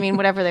know what I mean?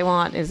 Whatever they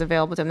want is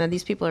available to them. And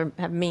these people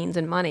have means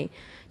and money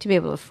to be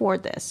able to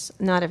afford this.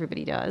 Not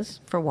everybody does,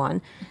 for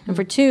one. And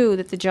for two,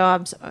 that the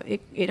jobs,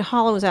 it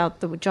hollows out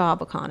the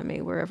job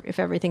economy, where if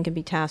everything can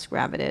be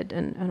task-rabbited,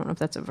 and I don't know if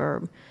that's a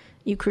verb,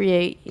 you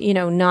create,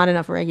 not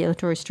enough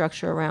regulatory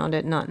structure around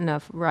it, not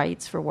enough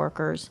rights for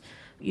workers.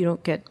 You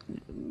don't get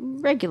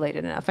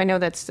regulated enough. I know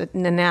that's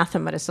an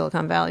anathema to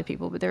Silicon Valley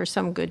people, but there are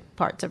some good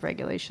parts of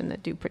regulation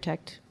that do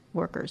protect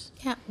workers.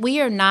 Yeah,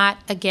 we are not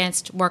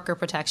against worker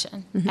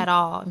protection at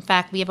all. In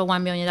fact, we have a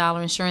 $1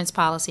 million insurance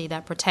policy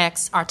that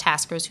protects our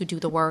taskers who do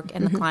the work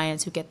and the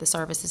clients who get the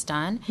services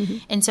done.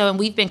 And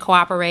we've been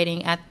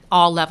cooperating at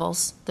all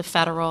levels, the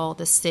federal,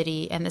 the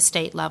city, and the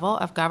state level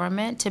of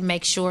government, to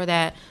make sure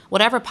that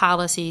whatever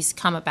policies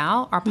come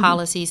about are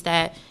policies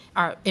that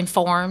are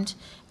informed,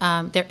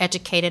 they're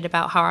educated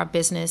about how our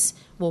business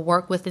will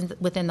work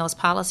within those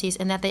policies,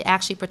 and that they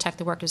actually protect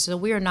the workers. So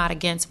we are not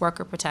against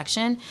worker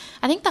protection.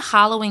 I think the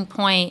hollowing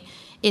point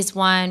is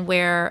one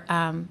where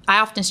I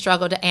often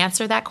struggle to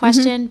answer that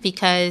question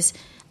because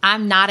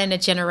I'm not in a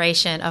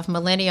generation of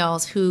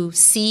millennials who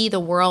see the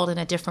world in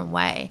a different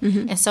way.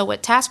 And so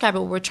what TaskRabbit,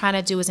 what we're trying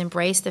to do is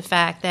embrace the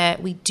fact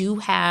that we do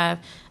have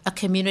a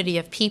community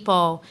of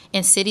people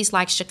in cities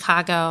like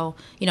Chicago,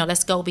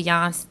 let's go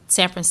beyond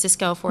San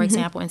Francisco, for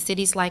example, in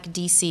cities like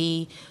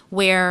DC,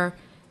 where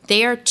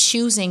they're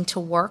choosing to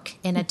work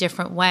in a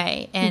different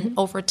way. And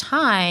over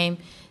time,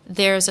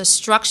 there's a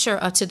structure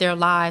to their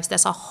lives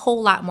that's a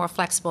whole lot more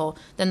flexible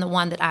than the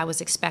one that I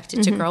was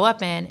expected to grow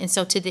up in. And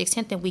so to the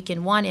extent that we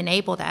can, one,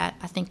 enable that,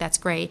 I think that's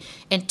great.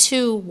 And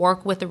two,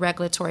 work with the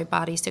regulatory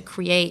bodies to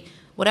create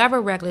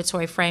whatever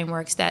regulatory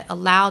frameworks that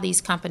allow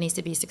these companies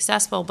to be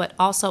successful, but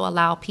also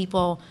allow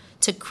people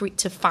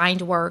to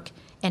find work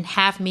and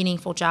have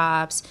meaningful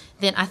jobs,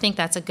 then I think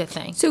that's a good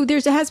thing. So there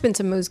has been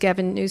some moves.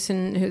 Gavin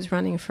Newsom, who's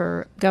running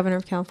for governor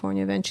of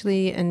California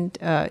eventually, and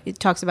it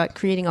talks about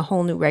creating a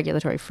whole new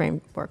regulatory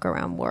framework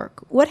around work.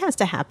 What has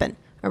to happen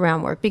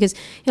around work? Because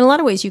in a lot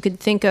of ways you could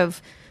think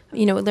of,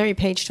 Larry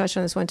Page touched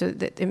on this one,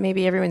 that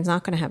maybe everyone's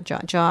not going to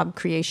have job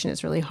creation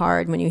is really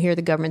hard. When you hear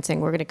the government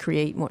saying we're going to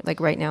create more, like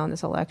right now in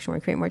this election, we're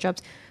going to create more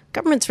jobs.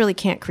 Governments really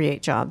can't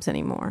create jobs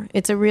anymore.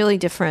 It's a really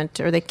different,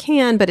 or they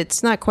can, but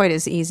it's not quite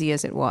as easy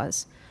as it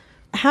was.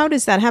 How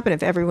does that happen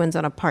if everyone's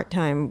on a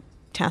part-time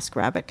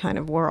TaskRabbit kind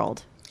of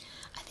world?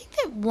 I think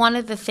that one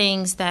of the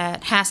things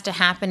that has to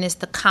happen is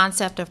the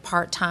concept of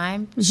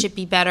part-time should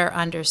be better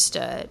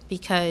understood,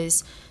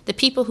 because the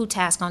people who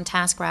task on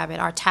TaskRabbit,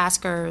 our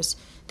taskers,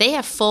 they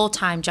have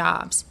full-time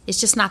jobs. It's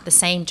just not the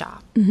same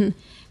job.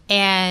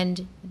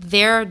 And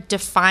they're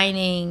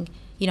defining,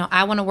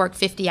 I want to work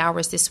 50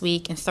 hours this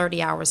week and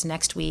 30 hours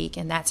next week,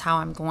 and that's how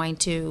I'm going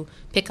to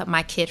pick up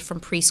my kid from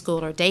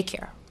preschool or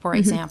daycare, for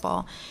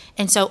example.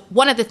 And so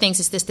one of the things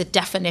is the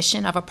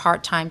definition of a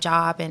part-time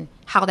job, and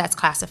how that's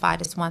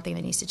classified is one thing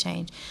that needs to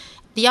change.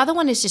 The other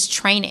one is just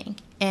training.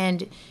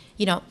 And,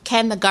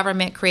 can the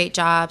government create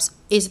jobs?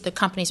 Is it the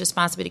company's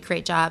responsibility to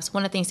create jobs?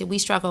 One of the things that we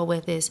struggle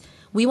with is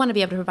we want to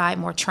be able to provide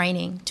more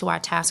training to our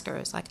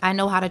taskers. Like, I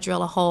know how to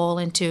drill a hole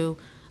into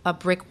a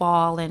brick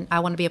wall, and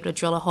I want to be able to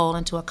drill a hole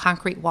into a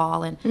concrete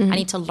wall, and I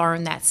need to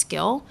learn that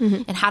skill.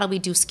 And how do we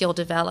do skill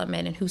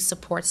development, and who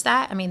supports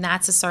that? I mean,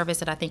 that's a service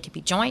that I think could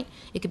be joint.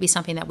 It could be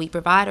something that we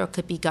provide, or it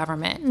could be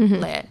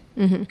government-led.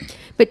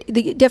 But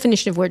the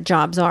definition of where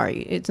jobs are,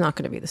 it's not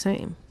going to be the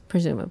same,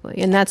 presumably.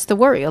 And that's the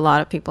worry a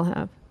lot of people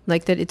have.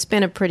 Like, that it's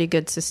been a pretty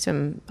good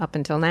system up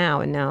until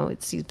now, and now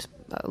it seems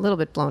a little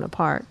bit blown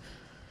apart.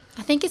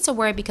 I think it's a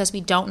worry because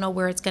we don't know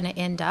where it's going to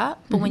end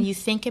up. But when you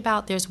think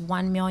about there's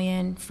 1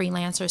 million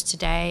freelancers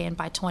today, and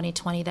by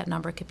 2020 that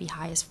number could be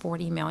high as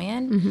 40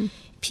 million,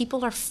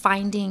 people are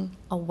finding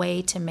a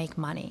way to make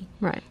money.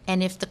 Right.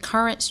 And if the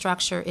current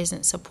structure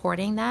isn't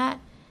supporting that,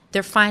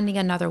 they're finding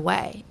another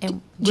way.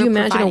 And Do you we're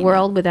imagine a providing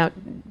world without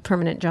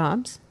permanent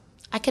jobs?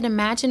 I can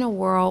imagine a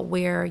world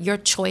where your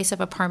choice of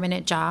a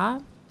permanent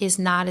job is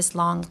not as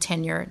long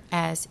tenured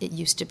as it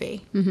used to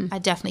be. I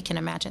definitely can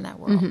imagine that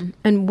world.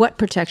 And what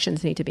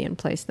protections need to be in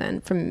place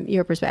then, from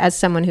your perspective, as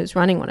someone who's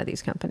running one of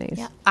these companies?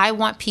 Yeah. I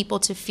want people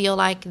to feel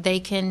like they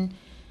can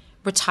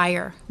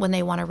retire when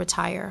they want to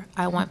retire.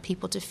 I want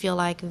people to feel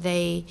like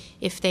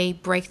if they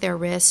break their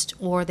wrist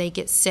or they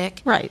get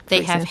sick, Right, they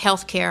for have example.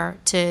 health care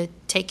to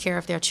take care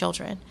of their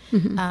children.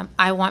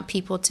 I want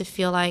people to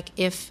feel like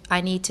if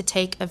I need to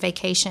take a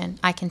vacation,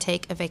 I can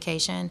take a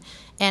vacation.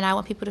 And I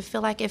want people to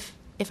feel like if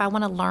I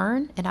want to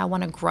learn and I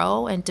want to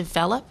grow and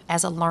develop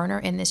as a learner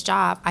in this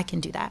job, I can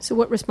do that. So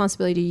what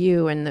responsibility do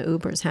you and the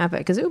Ubers have?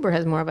 Because Uber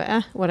has more of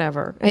a,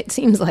 whatever. It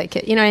seems like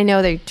it. I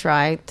know they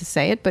try to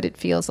say it, but it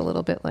feels a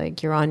little bit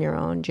like you're on your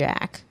own,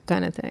 Jack,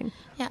 kind of thing.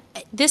 Yeah,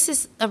 this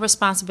is a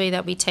responsibility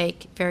that we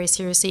take very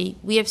seriously.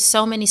 We have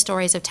so many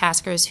stories of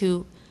taskers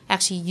who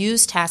actually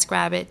use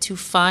TaskRabbit to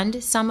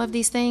fund some of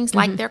these things,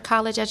 like their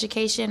college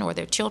education or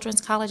their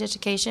children's college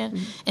education.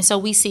 And so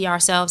we see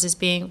ourselves as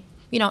being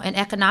an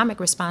economic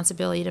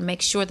responsibility to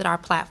make sure that our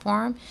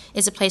platform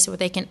is a place where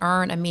they can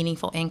earn a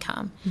meaningful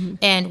income.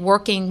 And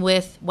working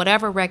with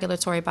whatever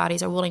regulatory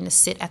bodies are willing to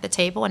sit at the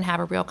table and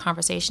have a real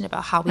conversation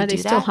about how we Are do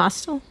they that. still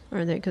hostile?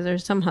 Or because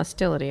there's some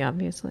hostility,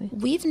 obviously.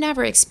 We've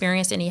never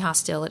experienced any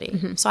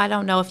hostility. So I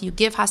don't know if you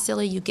give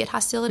hostility, you get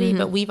hostility,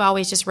 but we've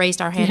always just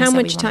raised our hand And how and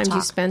said much we time want to do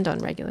you talk. spend on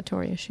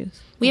regulatory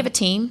issues? We have a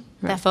team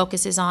that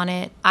focuses on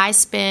it. I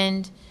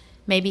spend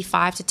maybe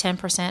 5 to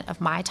 10%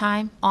 of my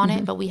time on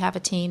it, but we have a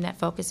team that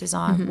focuses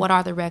on what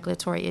are the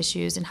regulatory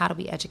issues and how do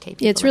we educate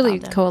people It's really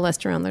about them.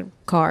 coalesced around the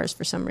cars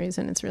for some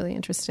reason. It's really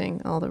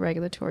interesting, all the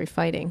regulatory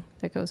fighting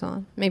that goes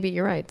on. Maybe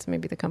you're right. It's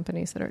maybe the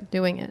companies that are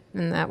doing it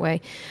in that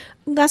way.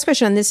 Last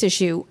question on this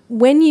issue.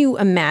 When you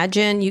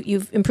imagine,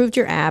 you've improved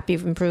your app,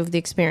 you've improved the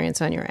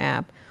experience on your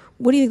app,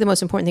 what do you think the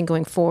most important thing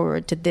going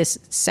forward to this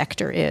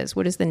sector is?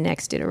 What is the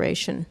next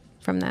iteration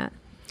from that?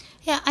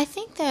 Yeah, I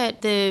think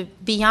that the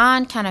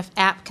beyond kind of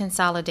app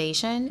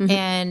consolidation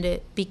and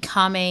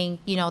becoming,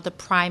 the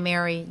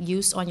primary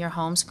use on your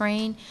home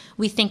screen,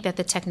 we think that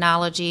the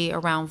technology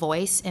around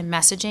voice and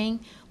messaging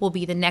will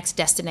be the next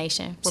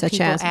destination where Such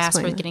people as? ask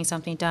Explain for that. getting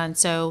something done.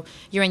 So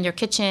you're in your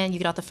kitchen, you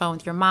get off the phone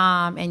with your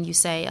mom, and you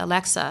say,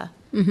 Alexa,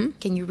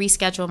 can you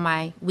reschedule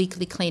my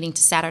weekly cleaning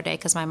to Saturday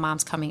because my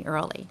mom's coming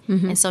early?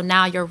 And so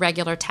now your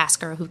regular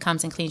tasker who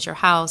comes and cleans your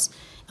house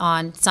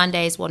on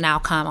Sundays will now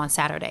come on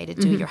Saturday to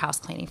do your house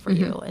cleaning for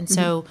you. And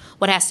so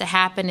what has to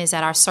happen is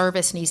that our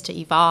service needs to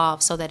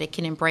evolve so that it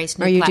can embrace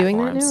new Are you platforms.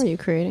 doing that now? Are you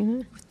creating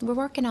that? We're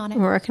working on it.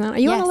 We're working on it.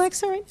 Are you on Yes.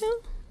 Alexa right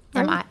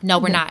now? Am I? No,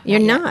 we're not. You're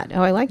yet. not.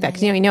 Oh, I like that.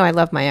 Because you know I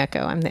love my Echo.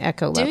 I'm the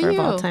Echo Do lover of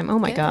all you? time. Oh,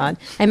 my Good. God.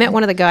 I met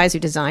one of the guys who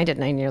designed it,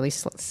 and I nearly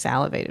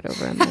salivated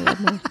over him. I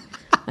love my-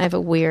 I have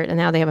a weird, and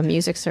now they have a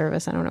music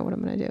service. I don't know what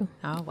I'm going to do.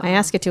 Oh, wow. I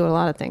ask it to do a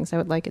lot of things. I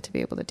would like it to be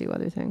able to do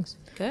other things.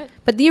 Good.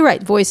 But you're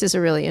right. Voices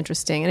are really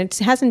interesting, and it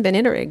hasn't been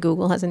iterated.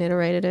 Google hasn't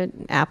iterated it.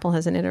 Apple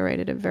hasn't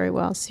iterated it very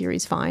well.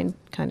 Siri's fine,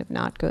 kind of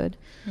not good.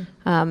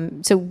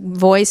 So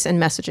voice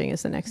and messaging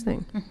is the next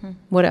thing.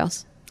 What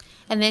else?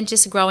 And then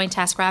just growing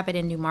TaskRabbit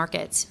in new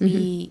markets.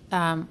 We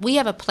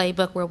have a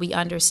playbook where we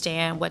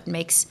understand what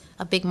makes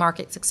a big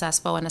market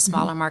successful and a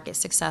smaller market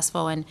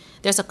successful. And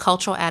there's a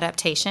cultural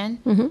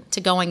adaptation to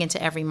going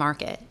into every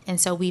market. And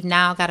so we've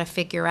now got to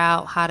figure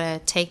out how to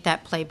take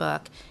that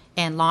playbook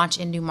and launch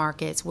in new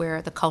markets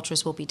where the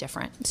cultures will be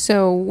different.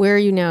 So where are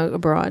you now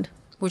abroad?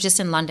 We're just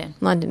in London.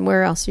 London.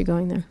 Where else are you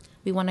going there?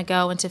 We want to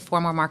go into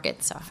 4 more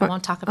markets. So I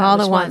won't talk about all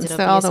which the ones. ones. It'll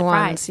So be all a the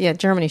surprise. ones. Yeah,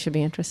 Germany should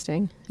be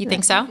interesting. You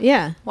think so?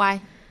 Yeah.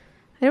 Why?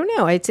 I don't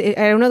know. I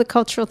don't know the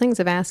cultural things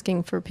of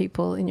asking for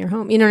people in your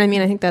home. You know what I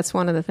mean? I think that's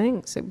one of the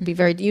things. It would be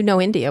very. You know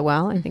India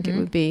well. I think it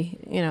would be.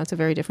 It's a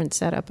very different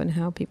setup and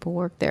how people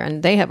work there,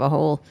 and they have a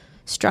whole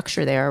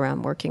structure there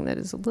around working that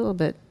is a little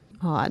bit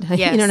odd.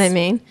 Yes. You know what I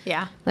mean?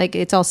 Yeah. Like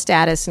it's all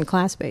status and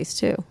class based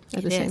too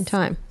at the It same is.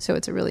 time. So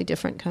it's a really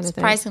different kind of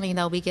thing. Surprisingly,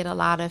 though, we get a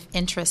lot of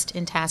interest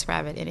in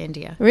TaskRabbit in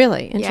India.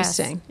 Really Yes.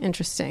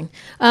 interesting.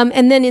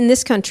 And then in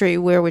this country,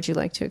 where would you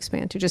like to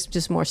expand to?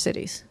 Just more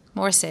cities.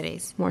 More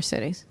cities. More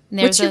cities.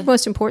 There's What's your a-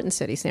 most important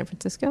city? San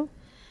Francisco?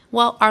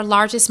 Well, our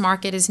largest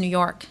market is New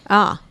York,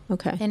 Ah,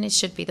 okay. and it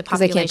should be. The 'Cause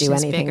they can't population do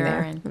is anything bigger,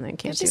 there, and and they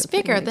can't it's do just a thing.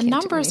 bigger. They The can't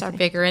do numbers are anything.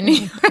 bigger in New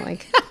York.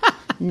 Like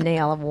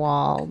nail a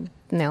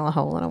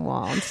hole in a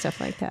wall and stuff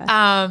like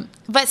that.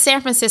 But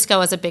San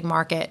Francisco is a big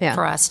market Yeah.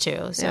 for us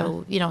too.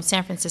 So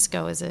San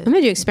Francisco is a. I'm going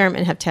to do an experiment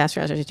and have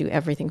TaskRabbit do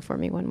everything for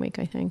me one week,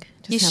 I think.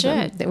 You have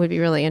them. should. That would be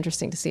really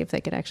interesting to see if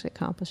they could actually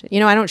accomplish it.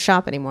 I don't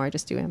shop anymore. I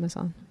just do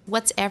Amazon.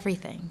 What's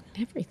everything?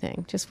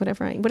 Everything, just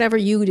whatever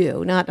you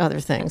do, not other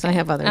things. I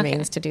have other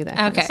means to do that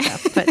kind of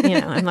stuff, but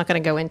I'm not going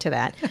to go into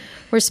that.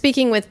 We're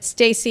speaking with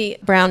Stacy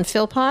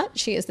Brown-Philpott.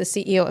 She is the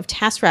CEO of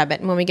TaskRabbit,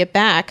 and when we get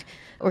back,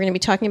 we're going to be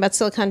talking about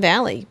Silicon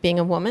Valley, being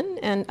a woman,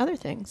 and other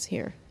things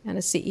here, and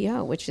a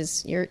CEO, which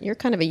is you're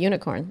kind of a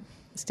unicorn,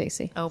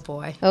 Stacy. Oh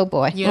boy.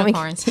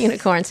 Unicorns.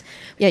 Unicorns.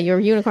 Yeah, you're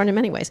a unicorn in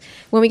many ways.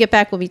 When we get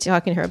back, we'll be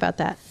talking to her about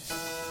that.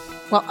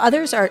 While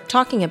others are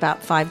talking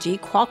about 5G,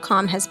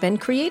 Qualcomm has been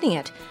creating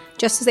it.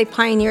 Just as they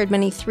pioneered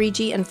many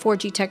 3G and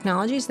 4G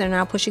technologies, they're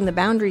now pushing the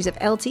boundaries of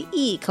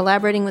LTE,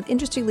 collaborating with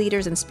industry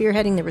leaders and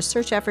spearheading the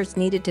research efforts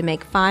needed to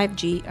make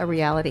 5G a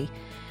reality.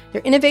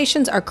 Their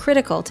innovations are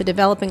critical to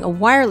developing a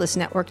wireless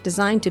network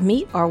designed to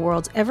meet our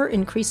world's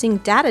ever-increasing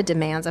data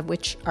demands, of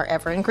which are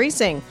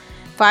ever-increasing.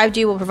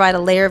 5G will provide a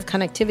layer of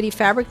connectivity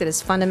fabric that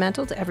is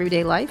fundamental to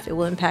everyday life. It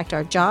will impact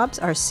our jobs,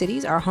 our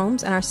cities, our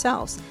homes, and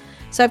ourselves.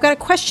 So I've got a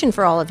question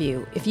for all of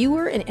you. If you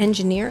were an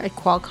engineer at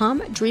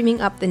Qualcomm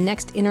dreaming up the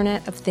next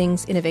Internet of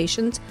Things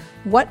innovations,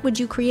 what would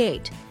you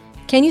create?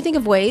 Can you think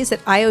of ways that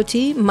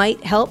IoT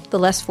might help the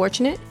less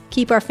fortunate,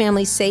 keep our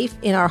families safe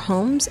in our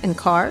homes and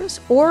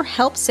cars, or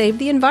help save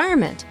the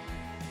environment?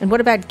 And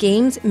what about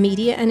games,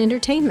 media, and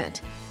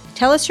entertainment?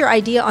 Tell us your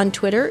idea on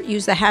Twitter.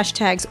 Use the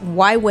hashtags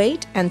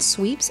WhyWait and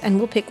Sweeps, and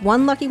we'll pick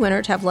one lucky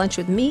winner to have lunch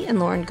with me and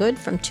Lauren Good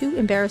from Too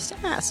Embarrassed to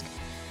Ask.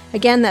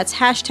 Again, that's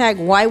hashtag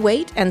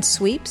WhyWait and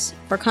Sweeps.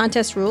 For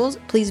contest rules,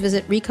 please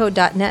visit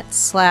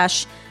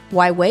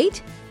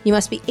recode.net/WhyWait. You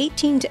must be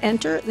 18 to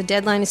enter. The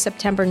deadline is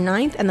September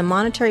 9th, and the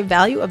monetary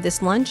value of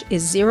this lunch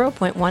is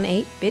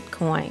 0.18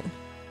 Bitcoin.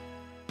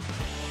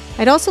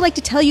 I'd also like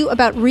to tell you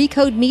about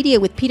Recode Media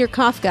with Peter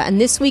Kafka, and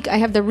this week I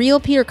have the real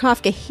Peter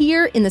Kafka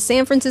here in the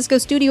San Francisco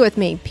studio with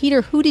me.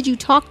 Peter, who did you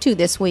talk to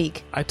this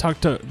week? I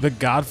talked to the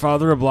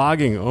godfather of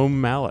blogging,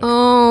 Om Malik.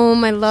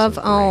 Om, I love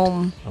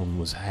Om. Om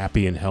was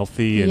happy and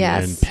healthy and,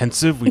 Yes. and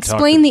pensive.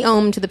 Explain the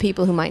Om to the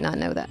people who might not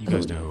know that. You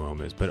guys know who Om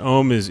is, but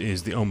Om is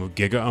the Om of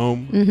Giga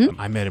Om. Mm-hmm.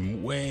 I met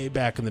him way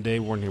back in the day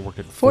when he worked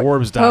at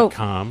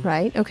Forbes.com.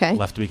 Right, okay.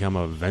 Left to become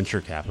a venture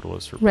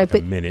capitalist for Right,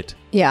 a minute.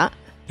 Yeah.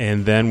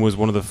 And then was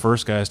one of the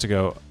first guys to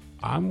go,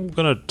 I'm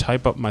going to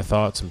type up my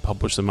thoughts and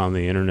publish them on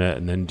the internet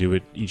and then do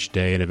it each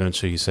day. And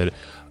eventually he said,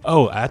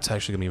 oh, that's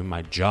actually going to be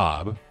my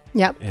job.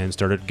 Yep. And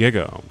started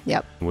Giga,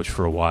 Yep. which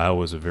for a while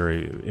was a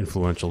very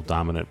influential,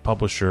 dominant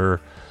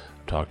publisher.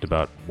 Talked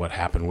about what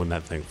happened when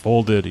that thing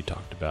folded. He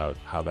talked about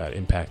how that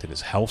impacted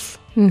his health.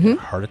 Mm-hmm.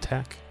 Heart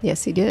attack.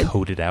 Yes, he did.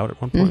 Coded out at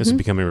one point. This is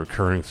becoming a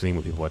recurring theme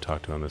with people I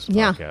talk to on this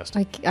podcast.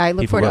 I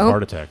look People forward who to have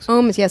heart attacks.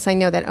 Om, yes, I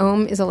know that.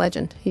 Om is a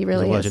legend. He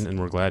really He's a is. legend, and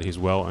we're glad he's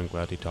well and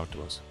glad he talked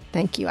to us.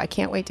 Thank you. I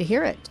can't wait to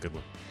hear it. It's a good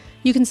one.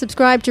 You can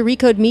subscribe to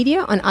Recode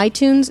Media on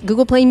iTunes,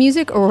 Google Play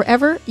Music, or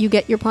wherever you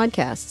get your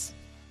podcasts.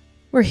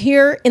 We're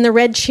here in the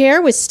red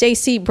chair with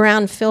Stacy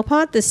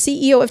Brown-Philpott, the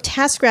CEO of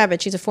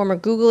TaskRabbit. She's a former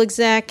Google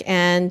exec,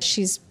 and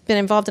she's been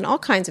involved in all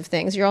kinds of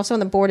things. You're also on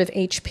the board of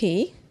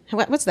HP.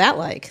 What's that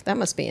like? That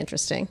must be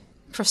interesting.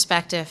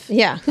 Perspective.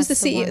 Yeah. Who's the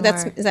That's the CEO? one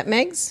word. Is that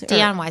Meg's?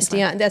 Dion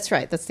Weisler. That's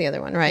right. That's the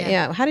other one. Right.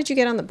 Yeah. Yeah. How did you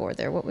get on the board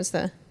there? What was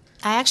the...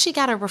 I actually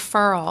got a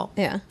referral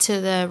Yeah. to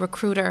the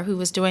recruiter who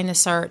was doing the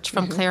search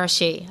from Clara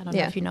Shih. I don't know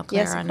Yeah. if you know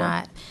Yes, Clara of or course.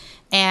 not.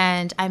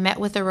 And I met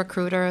with the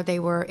recruiter.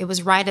 It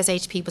was right as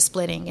HP was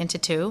splitting into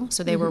two,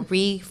 so they were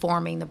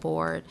reforming the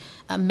board.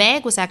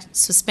 Meg was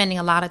spending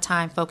a lot of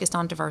time focused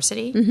on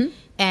diversity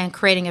and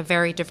creating a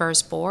very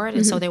diverse board.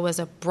 And so there was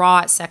a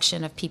broad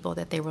section of people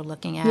that they were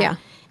looking at. Yeah.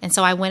 And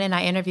so I went and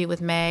I interviewed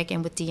with Meg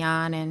and with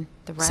Dion and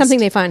the rest. Something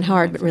they find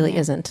hard, but really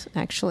Yeah. isn't,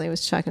 actually. I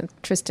was talking to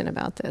Tristan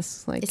about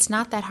this. It's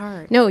not that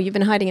hard. No, you've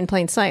been hiding in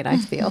plain sight, I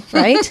feel,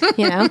 right?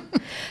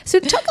 So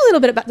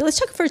let's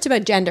talk first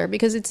about gender,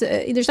 because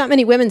there's not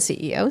many women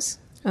CEOs,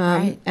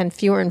 Right. and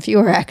fewer,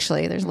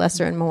 actually. There's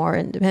lesser and more,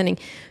 and depending.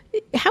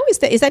 How is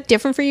that? Is that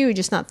different for you, or you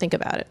just not think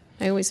about it?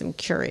 I always am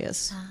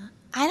curious.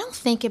 I don't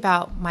think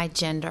about my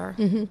gender.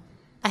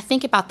 I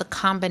think about the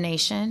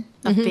combination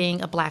of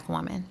being a black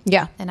woman.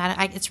 Yeah. And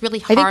it's really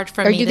hard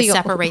for me to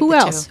separate who the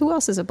else? two. Who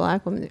else is a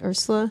black woman?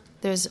 Ursula?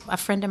 There's a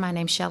friend of mine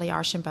named Shelly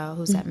Archambault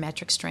who's at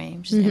Metric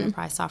Stream. She's an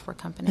enterprise software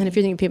company. And if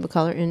you're thinking people of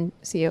color in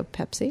CEO of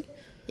Pepsi.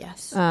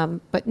 Yes.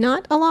 But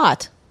not a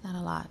lot. Not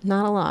a lot.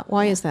 Not a lot.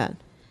 Why is that?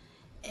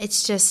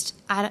 It's just,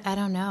 I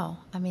don't know.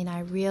 I mean, I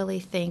really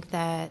think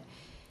that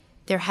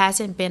there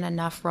hasn't been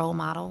enough role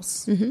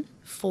models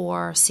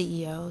for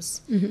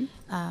CEOs.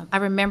 I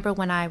remember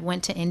when I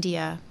went to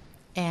India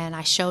and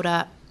I showed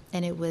up,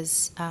 and it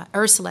was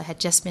Ursula had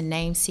just been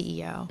named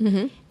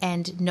CEO,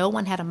 and no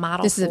one had a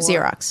model. This is of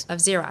Xerox. Of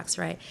Xerox,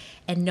 right?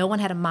 And no one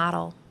had a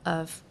model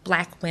of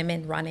black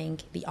women running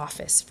the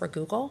office for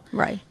Google,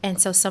 Right.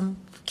 And so someone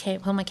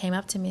came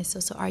up to me and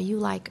said, "So are you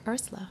like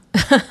Ursula?"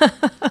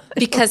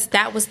 Because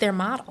that was their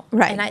model,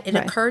 Right, And it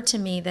right. occurred to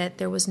me that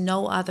there was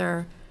no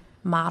other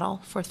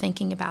model for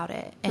thinking about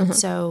it, and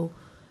so.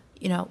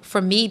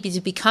 For me to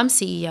become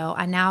CEO,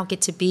 I now get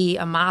to be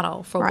a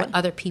model for Right. what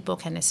other people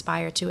can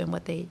aspire to and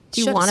what they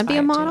Do you should want to be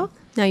a aspire model?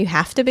 Now you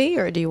have to be,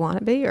 or do you want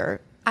to be, or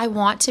I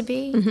want to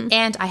be,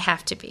 and I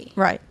have to be.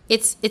 Right.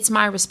 It's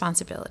my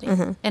responsibility,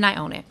 and I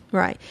own it.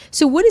 Right.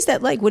 So what is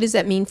that like? What does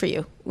that mean for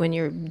you when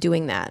you're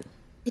doing that?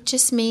 It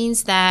just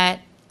means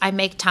that I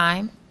make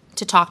time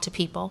to talk to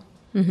people.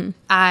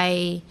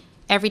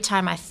 Every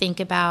time I think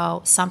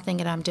about something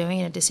that I'm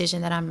doing, a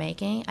decision that I'm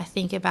making, I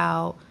think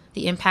about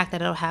the impact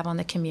that it'll have on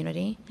the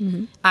community.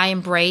 I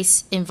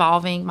embrace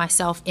involving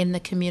myself in the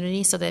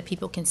community so that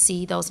people can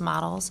see those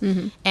models.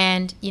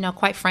 And,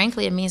 quite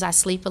frankly, it means I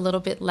sleep a little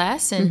bit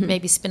less and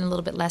maybe spend a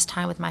little bit less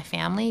time with my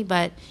family,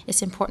 but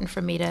it's important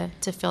for me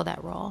to fill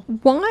that role.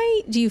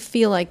 Why do you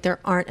feel like there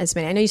aren't as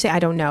many? I know you say, I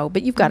don't know,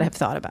 but you've got to have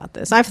thought about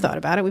this. I've thought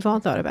about it. We've all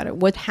thought about it.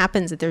 What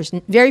happens that there's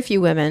very few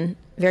women,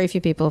 very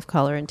few people of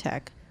color in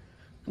tech?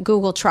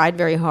 Google tried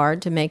very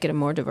hard to make it a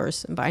more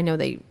diverse, but I know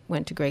they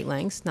went to great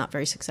lengths, not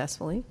very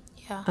successfully.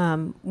 Yeah.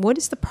 What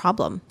is the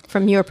problem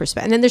from your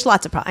perspective? And then there's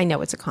lots of problems. I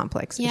know it's a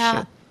complex issue.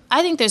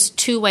 I think there's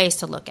two ways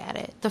to look at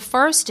it. The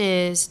first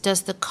is,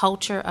 does the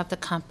culture of the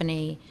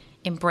company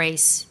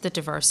embrace the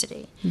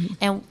diversity?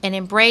 And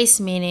embrace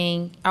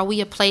meaning, are we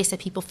a place that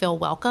people feel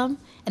welcome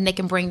and they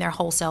can bring their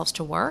whole selves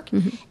to work?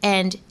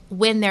 And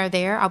when they're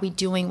there, are we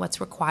doing what's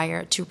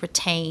required to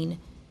retain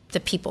the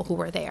people who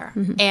are there?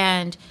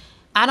 And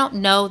I don't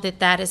know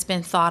that has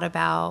been thought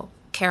about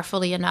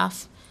carefully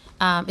enough.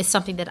 It's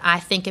something that I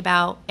think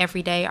about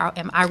every day.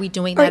 Are we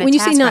doing that at TaskRabbit? When you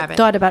say not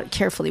thought about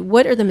carefully,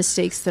 what are the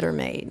mistakes that are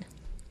made?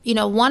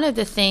 One of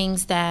the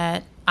things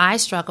that I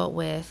struggled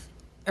with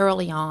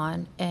early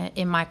on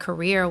in my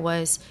career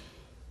was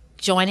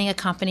joining a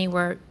company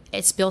where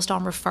it's built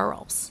on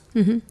referrals.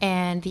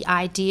 And the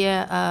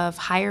idea of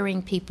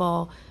hiring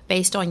people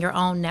based on your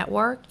own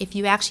network, if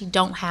you actually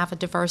don't have a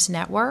diverse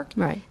network,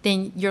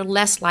 then you're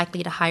less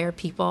likely to hire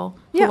people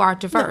who are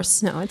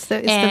diverse.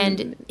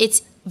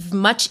 It's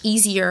much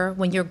easier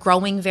when you're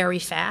growing very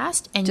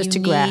fast and just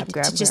you need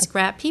to just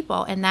grab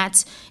people. And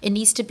it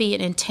needs to be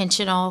an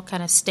intentional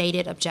kind of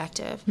stated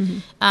objective.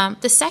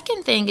 The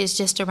second thing is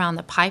just around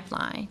the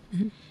pipeline.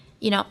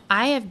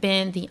 I have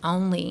been the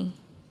only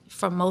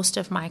for most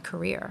of my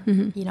career.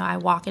 I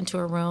walk into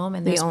a room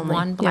and there's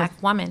one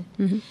black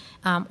woman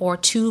or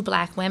two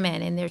black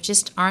women, and there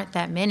just aren't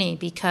that many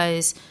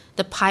because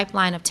the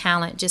pipeline of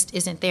talent just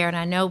isn't there. And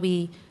I know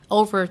we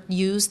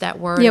overuse that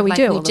word. Yeah, we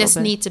do. We just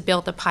need to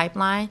build the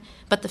pipeline.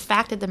 But the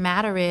fact of the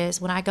matter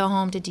is, when I go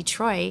home to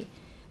Detroit,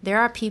 there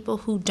are people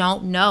who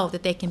don't know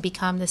that they can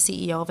become the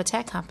CEO of a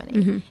tech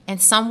company.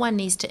 And someone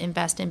needs to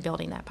invest in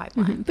building that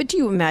pipeline. But do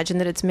you imagine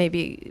that it's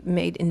maybe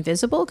made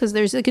invisible? Because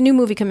there's like a new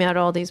movie coming out,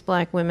 all these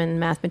black women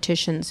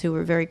mathematicians who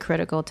were very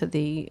critical to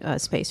the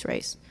space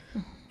race.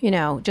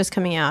 Just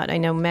coming out. I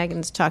know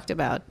Megan's talked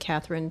about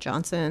Katherine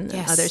Johnson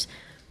and others.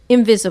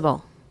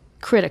 Invisible,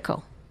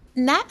 critical.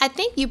 I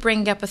think you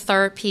bring up a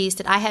third piece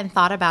that I hadn't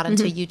thought about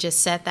until you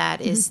just said that,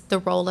 is the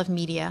role of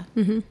media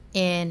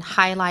in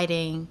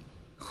highlighting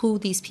who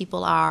these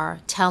people are,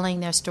 telling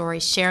their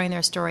stories, sharing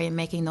their story, and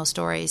making those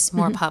stories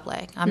more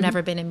public. I've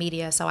never been in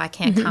media, so I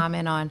can't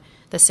comment on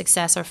the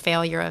success or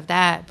failure of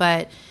that.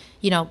 But,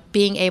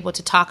 being able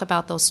to talk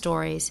about those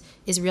stories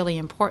is really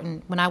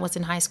important. When I was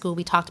in high school,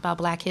 we talked about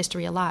Black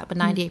history a lot, but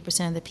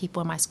 98% of the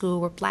people in my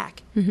school were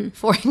Black,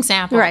 for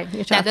example.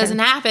 That doesn't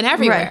happen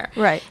everywhere.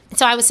 Right.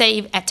 So I would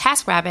say at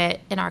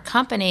TaskRabbit, in our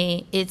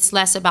company, it's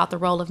less about the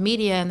role of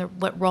media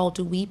and what role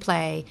do we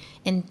play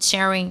in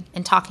sharing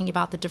and talking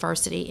about the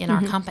diversity in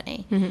our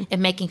company and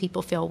making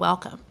people feel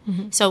welcome.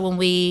 So when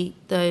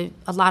a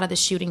lot of the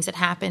shootings that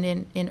happened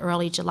in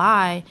early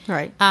July,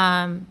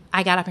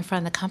 I got up in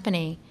front of the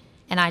company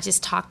and I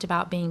just talked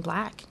about being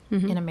Black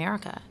in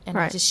America. And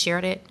I just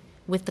shared it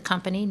with the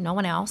company, no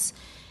one else.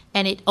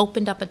 And it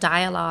opened up a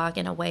dialogue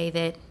in a way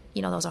that,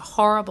 those are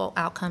horrible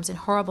outcomes and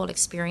horrible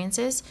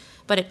experiences,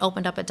 but it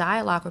opened up a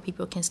dialogue where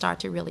people can start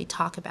to really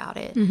talk about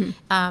it.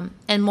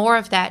 And more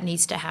of that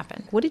needs to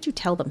happen. What did you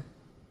tell them?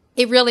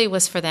 It really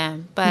was for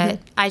them.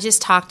 But I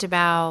just talked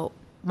about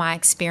my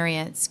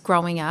experience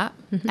growing up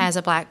as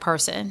a Black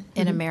person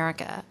in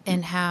America,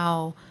 and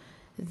how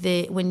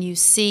when you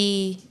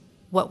see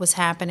what was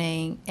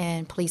happening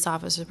and police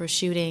officers were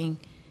shooting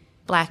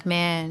Black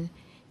men,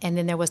 and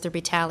then there was the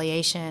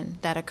retaliation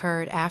that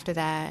occurred after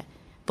that,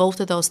 both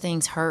of those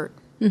things hurt.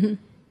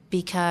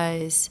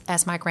 Because,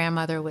 as my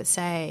grandmother would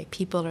say,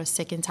 people are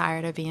sick and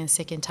tired of being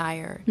sick and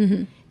tired.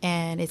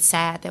 And it's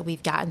sad that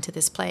we've gotten to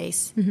this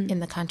place in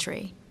the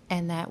country,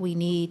 and that we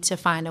need to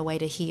find a way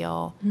to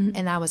heal.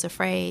 And I was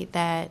afraid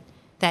that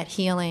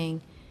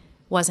healing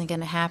wasn't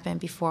going to happen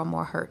before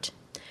more hurt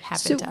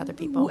happened to other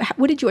people.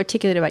 What did you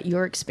articulate about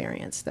your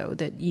experience, though,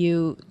 that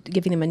you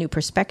giving them a new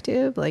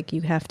perspective, like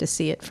you have to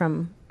see it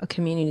from a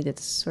community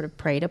that's sort of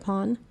preyed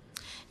upon?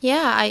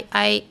 Yeah,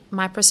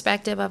 my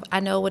perspective of, I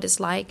know what it's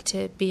like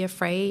to be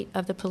afraid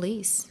of the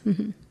police.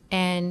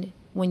 And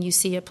when you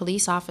see a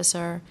police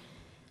officer,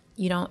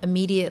 you don't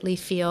immediately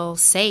feel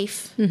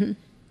safe.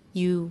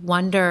 You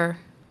wonder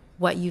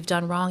what you've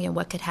done wrong and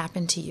what could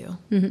happen to you.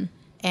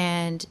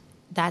 And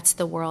that's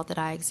the world that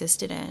I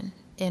existed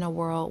in a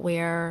world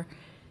where,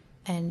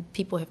 and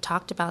people have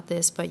talked about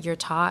this, but you're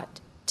taught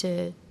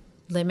to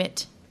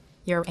limit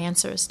your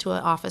answers to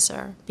an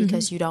officer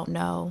because you don't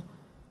know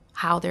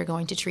how they're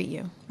going to treat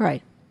you.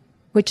 Right.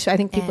 Which I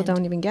think people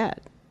don't even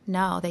get.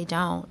 No, they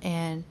don't.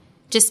 And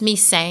just me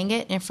saying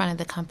it in front of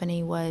the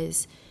company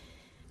was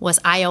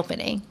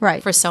eye-opening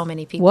for so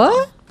many people.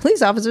 What?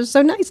 Police officers are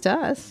so nice to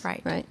us.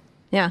 Right. Right.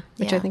 Yeah,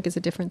 which I think is a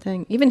different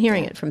thing. Even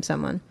hearing it from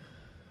someone.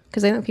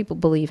 Because I think people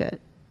believe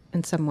it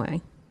in some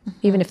way,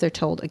 even if they're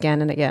told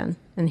again and again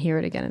and hear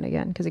it again and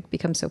again, because it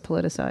becomes so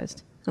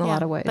politicized in a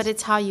lot of ways. But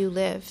it's how you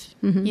live.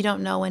 You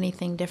don't know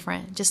anything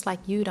different, just like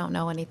you don't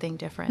know anything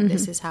different.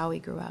 This is how we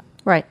grew up.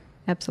 Right.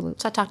 Absolutely.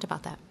 So I talked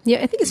about that. Yeah,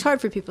 I think it's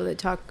hard for people to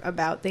talk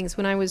about things.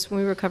 When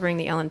we were covering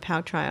the Ellen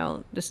Pao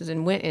trial, this is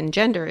in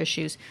gender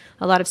issues,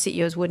 a lot of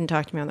CEOs wouldn't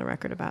talk to me on the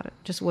record about it.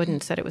 Just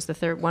wouldn't. Said it was the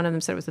third. One of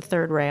them said it was the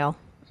third rail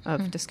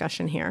of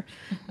discussion here.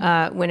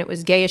 When it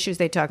was gay issues,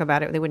 they'd talk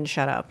about it. They wouldn't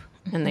shut up,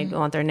 and they'd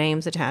want their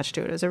names attached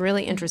to it. It was a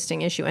really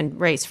interesting issue. And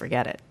race,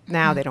 forget it.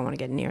 Now they don't want to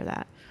get near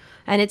that.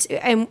 And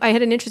I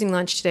had an interesting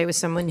lunch today with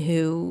someone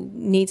who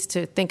needs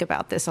to think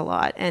about this a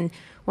lot. And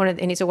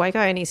he's a white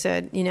guy, and he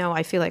said,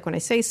 I feel like when I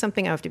say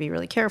something, I have to be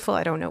really careful.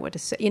 I don't know what to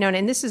say.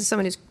 And this is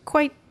someone who's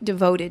quite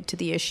devoted to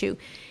the issue.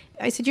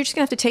 I said, you're just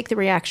going to have to take the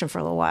reaction for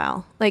a little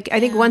while. I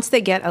think once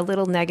they get a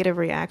little negative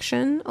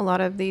reaction, a lot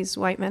of these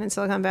white men in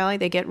Silicon Valley,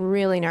 they get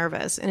really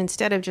nervous. And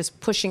instead of just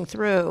pushing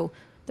through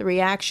the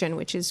reaction,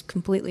 which is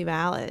completely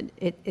valid,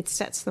 it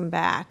sets them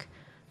back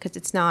because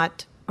it's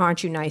not,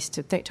 aren't you nice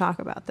to talk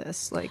about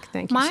this? Thank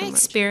you so much. My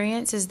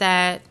experience is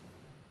that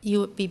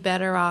you would be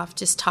better off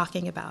just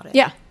talking about it.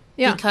 Yeah.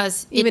 Yeah.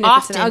 Because even it if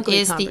it's an often ugly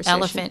is the conversation.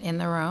 elephant in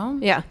the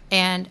room. Yeah.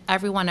 And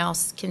everyone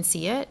else can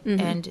see it.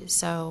 And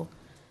so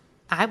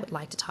I would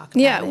like to talk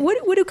about yeah. it.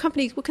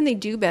 What can they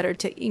do better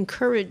to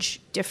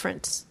encourage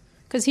difference?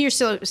 Because here,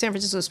 San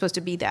Francisco is supposed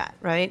to be that,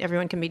 right?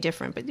 Everyone can be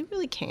different, but they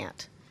really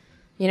can't.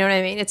 You know what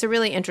I mean? It's a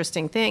really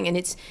interesting thing. And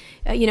it's,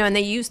 and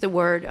they use the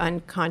word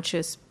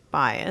unconscious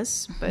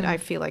bias, but I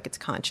feel like it's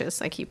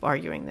conscious. I keep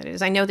arguing that it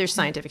is. I know there's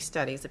scientific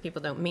studies that people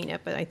don't mean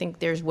it, but I think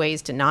there's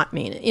ways to not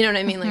mean it. You know what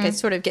I mean? It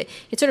sort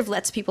of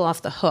lets people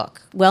off the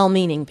hook.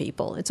 Well-meaning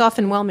people. It's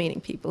often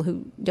well-meaning people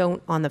who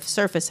don't, on the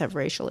surface, have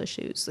racial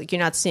issues. You're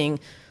not seeing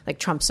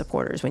Trump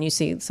supporters when you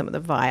see some of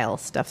the vile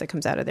stuff that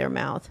comes out of their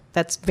mouth.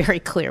 That's very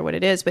clear what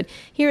it is. But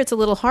here it's a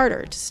little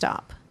harder to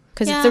stop.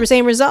 Because it's the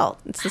same result.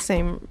 It's the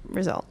same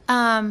result.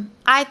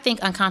 I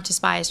think unconscious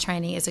bias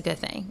training is a good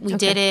thing. We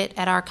did it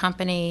at our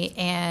company,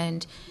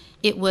 and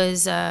it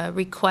was a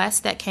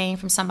request that came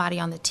from somebody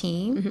on the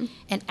team.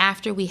 And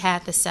after we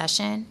had the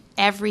session,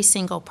 every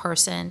single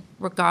person,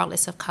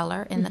 regardless of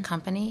color in the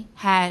company,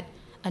 had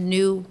a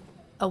new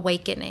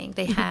awakening.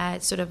 They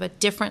had sort of a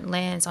different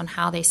lens on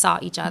how they saw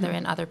each other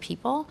and other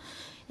people.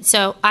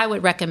 So I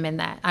would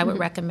recommend that. I would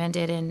recommend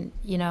it. And,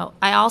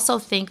 I also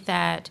think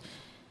that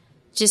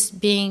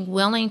just being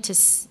willing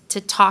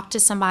to talk to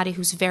somebody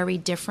who's very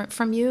different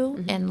from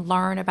you and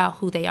learn about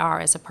who they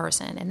are as a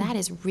person. And that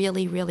is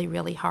really, really,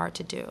 really hard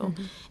to do.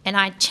 And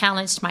I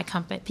challenged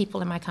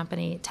people in my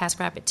company,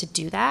 TaskRabbit, to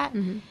do that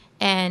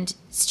and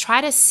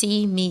try to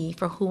see me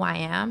for who I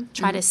am,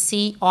 try to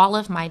see all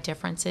of my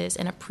differences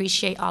and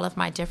appreciate all of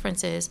my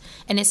differences.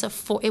 And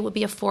it would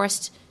be a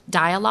forced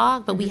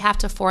dialogue, but we have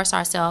to force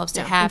ourselves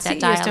to have that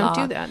dialogue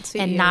don't do that.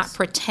 and not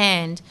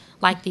pretend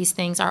like these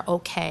things are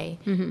okay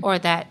or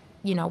that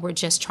we're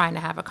just trying to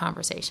have a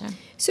conversation.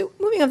 So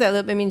moving on that a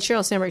little bit,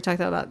 Sheryl Sandberg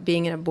talked about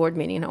being in a board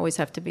meeting and always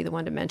have to be the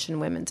one to mention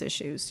women's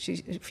issues. She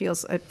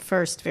feels at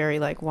first very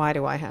why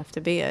do I have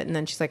to be it? And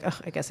then she's like,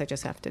 I guess I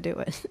just have to do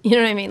it. You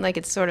know what I mean?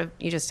 It's sort of,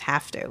 you just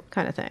have to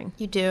kind of thing.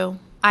 You do.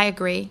 I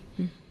agree.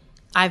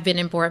 I've been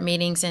in board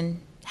meetings and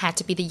had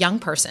to be the young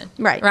person.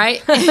 Right?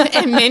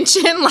 And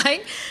mention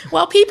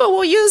people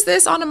will use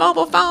this on a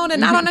mobile phone and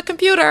not on a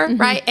computer,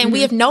 right? And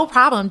we have no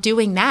problem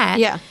doing that.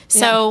 Yeah.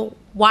 So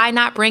why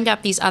not bring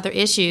up these other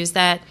issues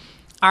that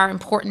are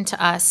important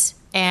to us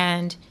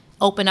and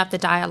open up the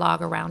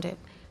dialogue around it?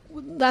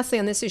 Lastly,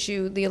 on this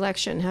issue, the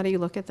election, how do you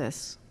look at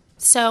this?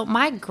 So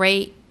my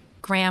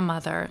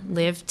great-grandmother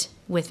lived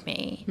with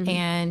me,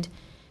 and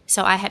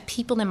so I had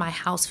people in my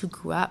house who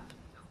grew up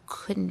who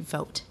couldn't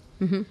vote.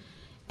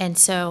 And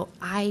so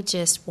I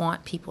just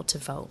want people to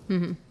vote.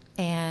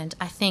 And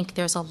I think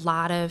there's a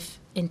lot of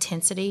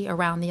intensity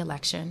around the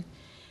election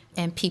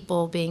and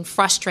people being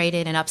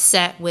frustrated and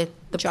upset with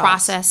the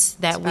process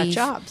that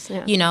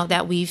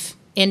we've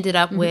ended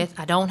up with.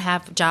 I don't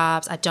have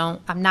jobs.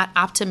 I'm not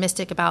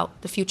optimistic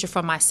about the future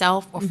for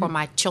myself or for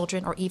my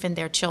children or even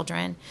their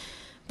children.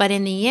 But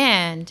in the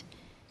end,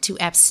 to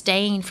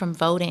abstain from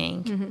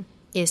voting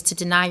is to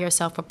deny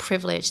yourself a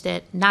privilege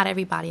that not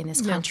everybody in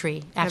this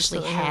country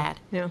actually had.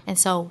 Yeah. And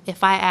so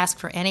if I ask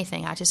for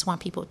anything, I just want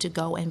people to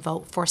go and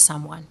vote for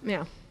someone.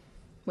 Yeah.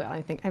 Well,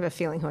 I have a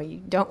feeling who you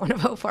don't want to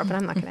vote for, but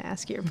I'm not going to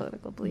ask you your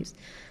political beliefs.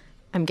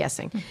 I'm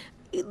guessing.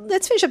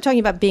 Let's finish up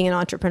talking about being an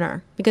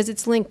entrepreneur because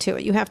it's linked to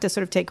it. You have to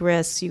sort of take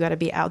risks. You got to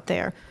be out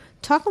there.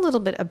 Talk a little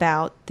bit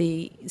about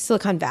the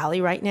Silicon Valley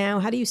right now.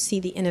 How do you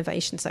see the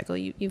innovation cycle?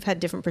 You've had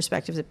different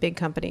perspectives at big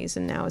companies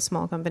and now a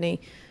small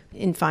company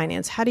in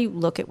finance. How do you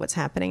look at what's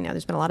happening now?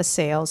 There's been a lot of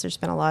sales. There's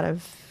been a lot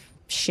of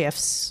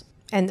shifts.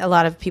 and a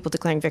lot of people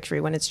declaring victory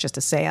when it's just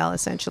a sale,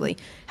 essentially.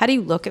 How do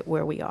you look at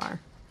where we are?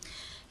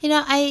 You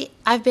know,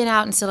 I've been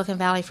out in Silicon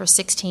Valley for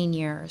 16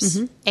 years,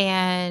 Mm-hmm.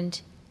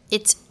 and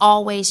it's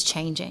always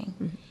changing.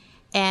 Mm-hmm.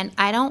 And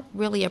I don't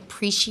really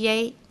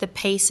appreciate the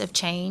pace of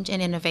change and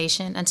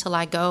innovation until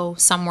I go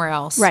somewhere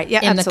else Right. Yeah,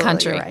 in absolutely. the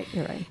country. You're right.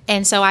 You're right.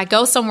 And so I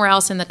go somewhere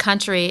else in the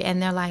country, and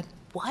they're like,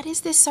 what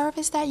is this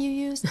service that you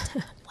use?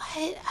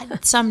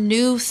 What? Some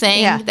new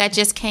thing Yeah. that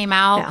just came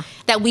out Yeah.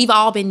 that we've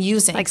all been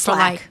using Like for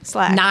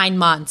Slack. 9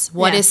 months.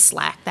 What Yeah. is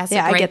Slack? That's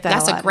Yeah, I a great, get that a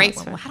that's lot. a great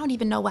That's one. right. I don't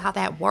even know how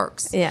that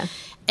works. Yeah.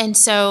 And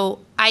so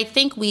I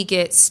think we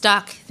get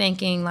stuck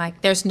thinking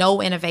like there's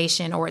no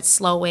innovation, or it's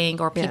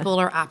slowing, or Yeah. people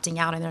are opting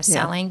out and they're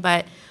selling,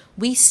 but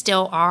we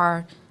still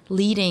are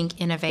leading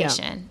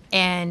innovation.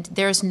 And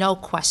there's no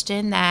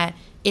question that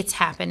it's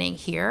happening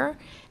here.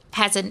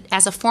 As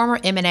a former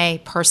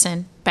M&A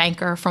person,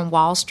 banker from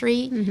Wall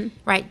Street,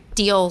 right,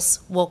 deals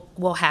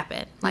will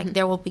happen. Like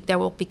there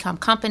will become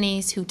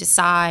companies who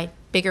decide,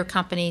 bigger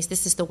companies,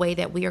 this is the way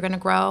that we are going to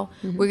grow.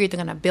 We're either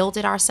going to build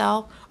it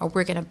ourselves or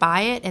we're going to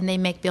buy it, and they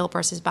make build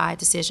versus buy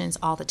decisions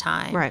all the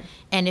time. Right.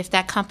 And if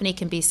that company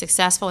can be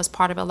successful as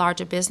part of a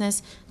larger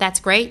business, that's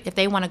great. If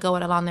they want to go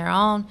it on their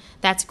own,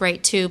 that's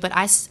great too. But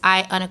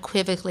I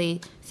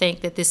unequivocally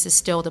think that this is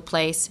still the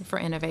place for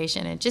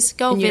innovation, and just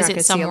go And you're not visit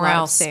gonna see a somewhere lot of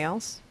else.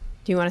 sales.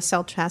 Do you want to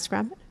sell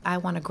TaskRabbit? I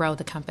want to grow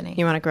the company.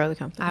 You want to grow the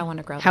company? I want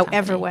to grow the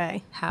However company.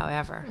 way.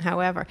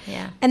 However.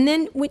 Yeah. And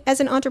then as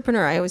an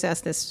entrepreneur, I always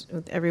ask this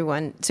with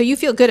everyone. So you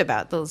feel good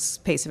about those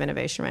pace of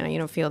innovation right now? You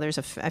don't feel it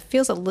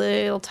feels a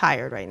little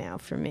tired right now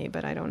for me,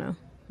 but I don't know.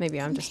 Maybe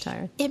I'm just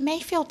tired. It may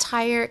feel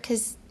tired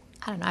because,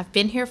 I don't know, I've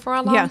been here for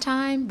a long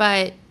time,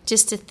 but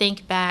just to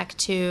think back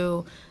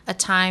to a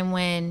time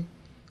when,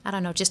 I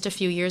don't know, just a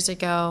few years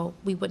ago,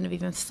 we wouldn't have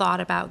even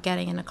thought about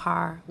getting in a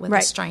car with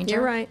a stranger.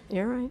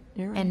 You're right.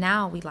 And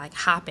now we like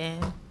hop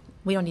in.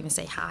 We don't even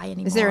say hi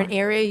anymore. Is there an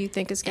area you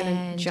think is going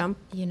to jump?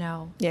 You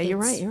know. Yeah, you're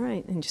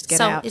right. And just get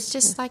so out. it's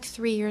just like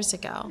 3 years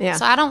ago. Yeah.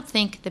 So I don't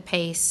think the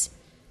pace,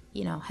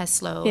 has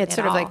slowed. Yeah, it's at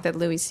sort of all. like the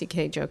Louis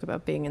C.K. joke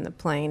about being in the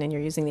plane and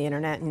you're using the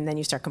internet, and then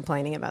you start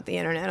complaining about the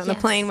internet on the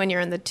Yes. plane when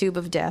you're in the tube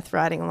of death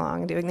riding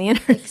along doing the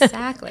internet.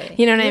 Exactly.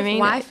 You know what I With mean?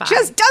 Wi-Fi. It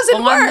just doesn't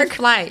on work. the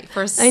flight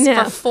for I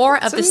know. for 4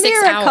 of It's the a 6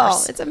 miracle.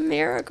 hours. It's a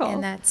miracle.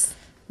 And that's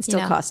It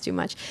still costs too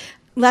much.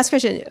 Last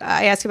question.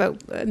 I ask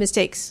about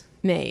mistakes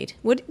made.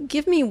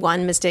 Give me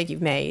one mistake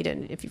you've made,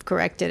 and if you've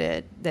corrected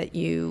it, that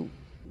you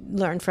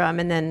learned from,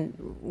 and then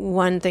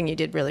one thing you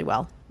did really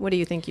well. What do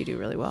you think you do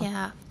really well?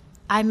 Yeah.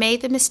 I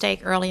made the mistake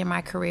early in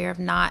my career of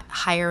not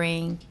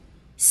hiring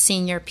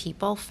senior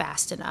people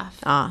fast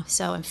enough.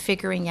 So in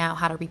figuring out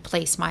how to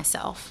replace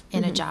myself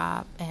in a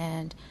job,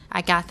 and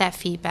I got that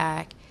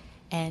feedback,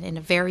 and in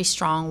a very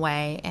strong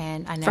way.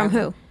 And I never, From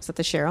who? Is that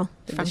the Cheryl?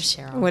 From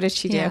Cheryl. What did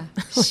she do? Yeah.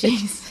 She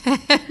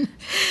said,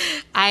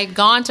 I had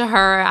gone to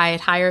her, I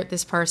had hired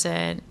this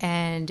person,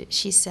 and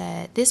she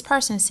said, this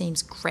person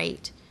seems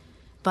great,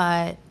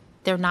 but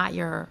they're not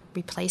your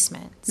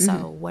replacement. So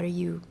what are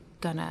you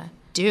going to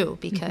do?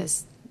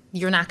 Because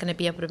you're not going to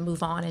be able to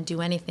move on and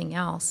do anything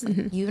else.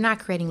 You're not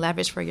creating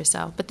leverage for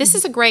yourself. But this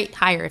is a great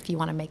hire if you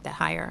want to make that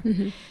hire.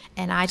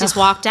 And I just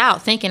walked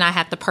out thinking I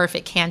had the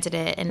perfect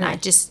candidate, and I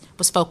just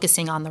was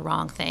focusing on the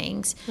wrong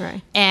things.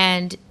 Right.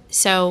 And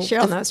so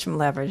Cheryl knows from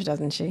Leverage,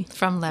 doesn't she?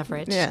 from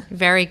Leverage. Yeah.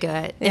 Very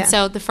good. Yeah. And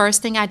so the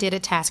first thing I did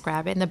at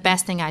TaskRabbit, and the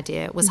best thing I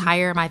did, was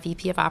hire my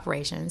VP of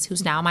Operations,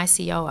 who's now my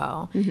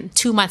COO,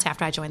 2 months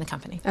after I joined the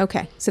company.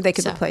 Okay, so they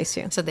could replace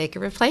you. So they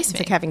could replace me. It's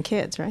like having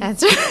kids, right?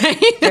 That's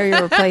right. They're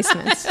your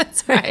replacements.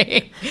 That's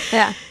right.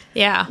 Yeah,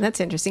 Yeah. that's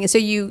interesting. So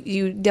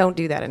you don't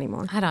do that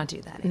anymore. I don't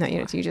do that No,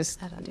 anymore. you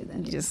just I don't do that.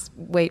 You just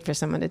wait for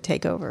someone to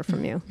take over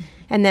from you.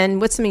 And then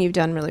what's something you've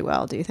done really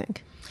well? Do you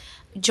think?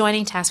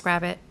 Joining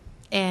TaskRabbit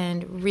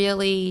and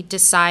really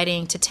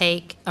deciding to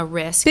take a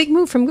risk. Big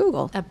move from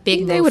Google. A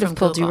big They move would have from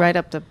pulled you Google. right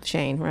up the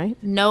chain, right?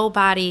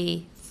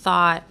 Nobody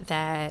thought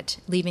that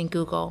leaving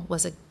Google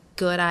was a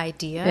good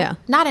idea. Yeah.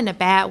 Not in a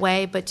bad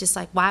way, but just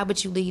like, why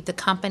would you leave the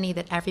company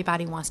that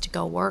everybody wants to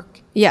go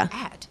work Yeah.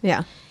 at?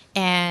 Yeah.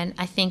 And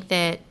I think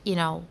that,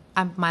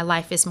 my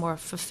life is more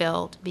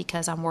fulfilled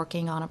because I'm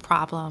working on a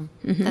problem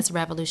that's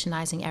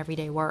revolutionizing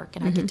everyday work.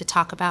 And I get to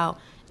talk about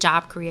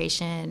job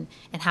creation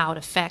and how it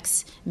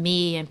affects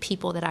me and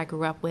people that I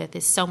grew up with.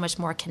 Is so much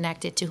more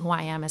connected to who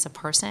I am as a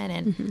person.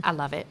 And I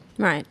love it.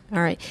 Right.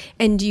 All right.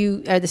 And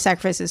the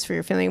sacrifices for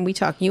your family? And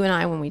you and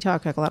I, when we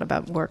talk a lot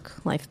about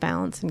work-life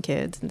balance and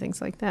kids and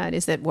things like that.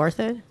 Is that worth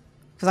it?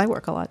 Because I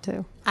work a lot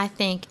too. I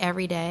think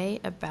every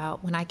day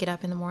about when I get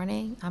up in the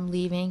morning, I'm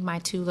leaving my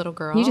 2 little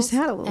girls You just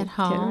had a little at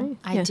home. kid, right?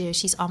 I Yeah. do.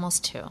 She's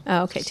almost 2.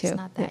 Oh, okay, She's 2.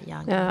 not that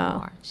young Oh,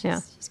 anymore.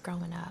 yeah. She's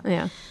growing up.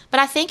 Yeah.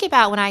 But I think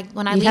about when I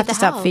You leave have the to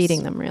stop house.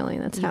 feeding them, really.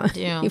 That's how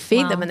Do. you feed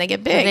Well, them and they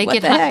get big. They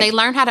What the heck? They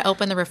learn how to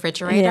open the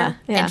refrigerator Yeah,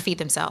 yeah. and feed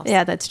themselves.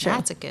 Yeah, that's true.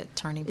 That's a good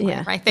turning point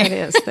Yeah, right there. that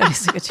is. That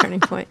is a good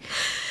turning point.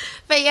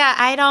 But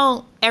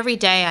yeah, every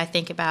day I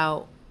think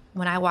about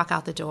when I walk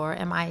out the door,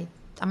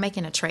 I'm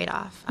making a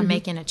trade-off. I'm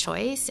making a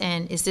choice.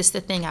 And is this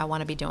the thing I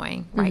want to be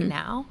doing right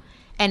now?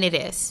 And it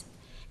is.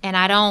 And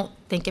I don't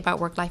think about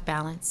work-life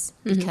balance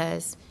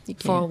because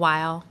for a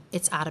while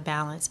it's out of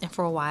balance and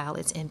for a while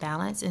it's in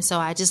balance. And so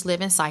I just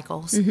live in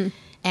cycles.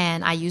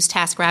 And I use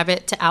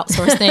TaskRabbit to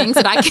outsource things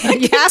that I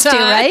can't You have to,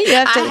 right? You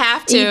have to, I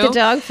have to. eat the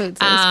dog food.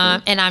 So to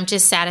speak. And I'm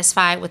just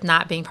satisfied with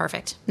not being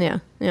perfect. Yeah,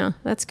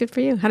 that's good for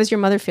you. How does your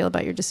mother feel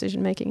about your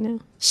decision making now?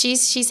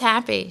 She's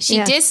happy.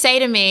 She did say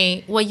to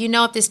me, well,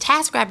 if this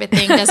TaskRabbit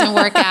thing doesn't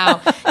work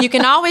out, you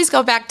can always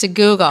go back to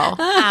Google.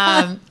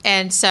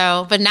 And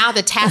so, but now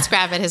the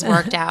TaskRabbit has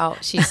worked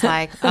out. She's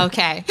like,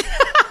 okay.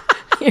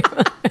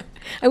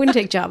 I wouldn't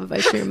take job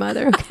advice from your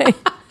mother, okay?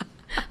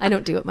 I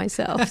don't do it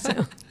myself,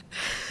 so.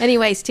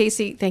 Anyway,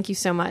 Stacey, thank you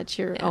so much.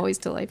 You're always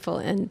delightful,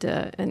 and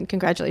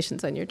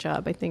congratulations on your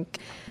job.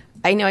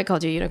 I know I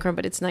called you a unicorn,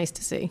 but it's nice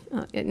to see,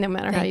 no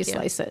matter how you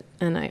slice it.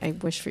 And I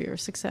wish for your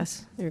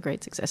success, your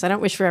great success. I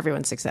don't wish for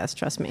everyone's success,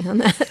 trust me on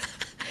that.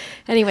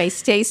 Anyway,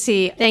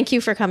 Stacey, thank you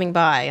for coming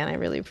by, and I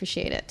really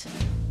appreciate it.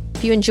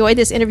 If you enjoyed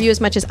this interview as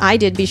much as I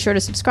did, be sure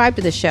to subscribe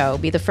to the show,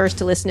 be the first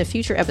to listen to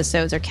future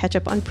episodes, or catch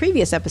up on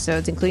previous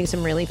episodes, including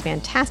some really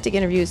fantastic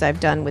interviews I've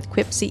done with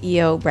Quip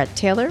CEO Brett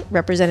Taylor,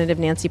 Representative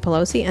Nancy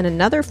Pelosi, and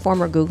another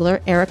former Googler,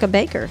 Erica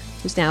Baker,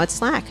 who's now at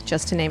Slack,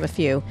 just to name a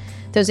few.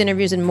 Those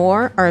interviews and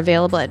more are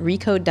available at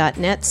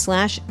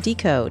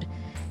recode.net/decode.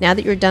 Now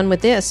that you're done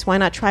with this, why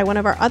not try one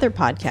of our other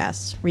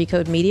podcasts?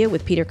 Recode Media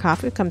with Peter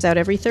Kafka comes out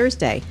every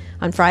Thursday.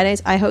 On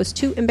Fridays, I host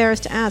Too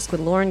Embarrassed to Ask with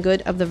Lauren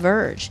Good of The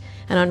Verge.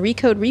 And on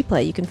Recode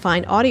Replay, you can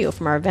find audio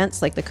from our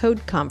events like the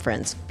Code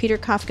Conference, Peter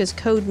Kafka's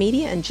Code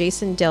Media, and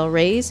Jason Del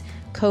Rey's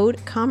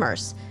Code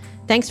Commerce.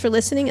 Thanks for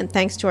listening, and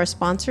thanks to our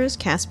sponsors,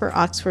 Casper,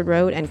 Oxford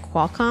Road, and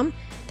Qualcomm.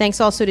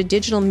 Thanks also to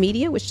Digital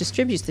Media, which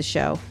distributes the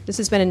show. This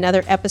has been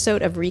another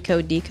episode of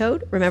Recode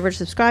Decode. Remember to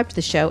subscribe to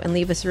the show and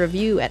leave us a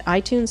review at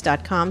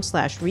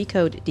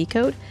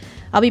itunes.com/RecodeDecode.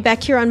 I'll be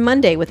back here on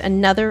Monday with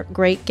another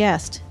great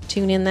guest.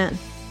 Tune in then.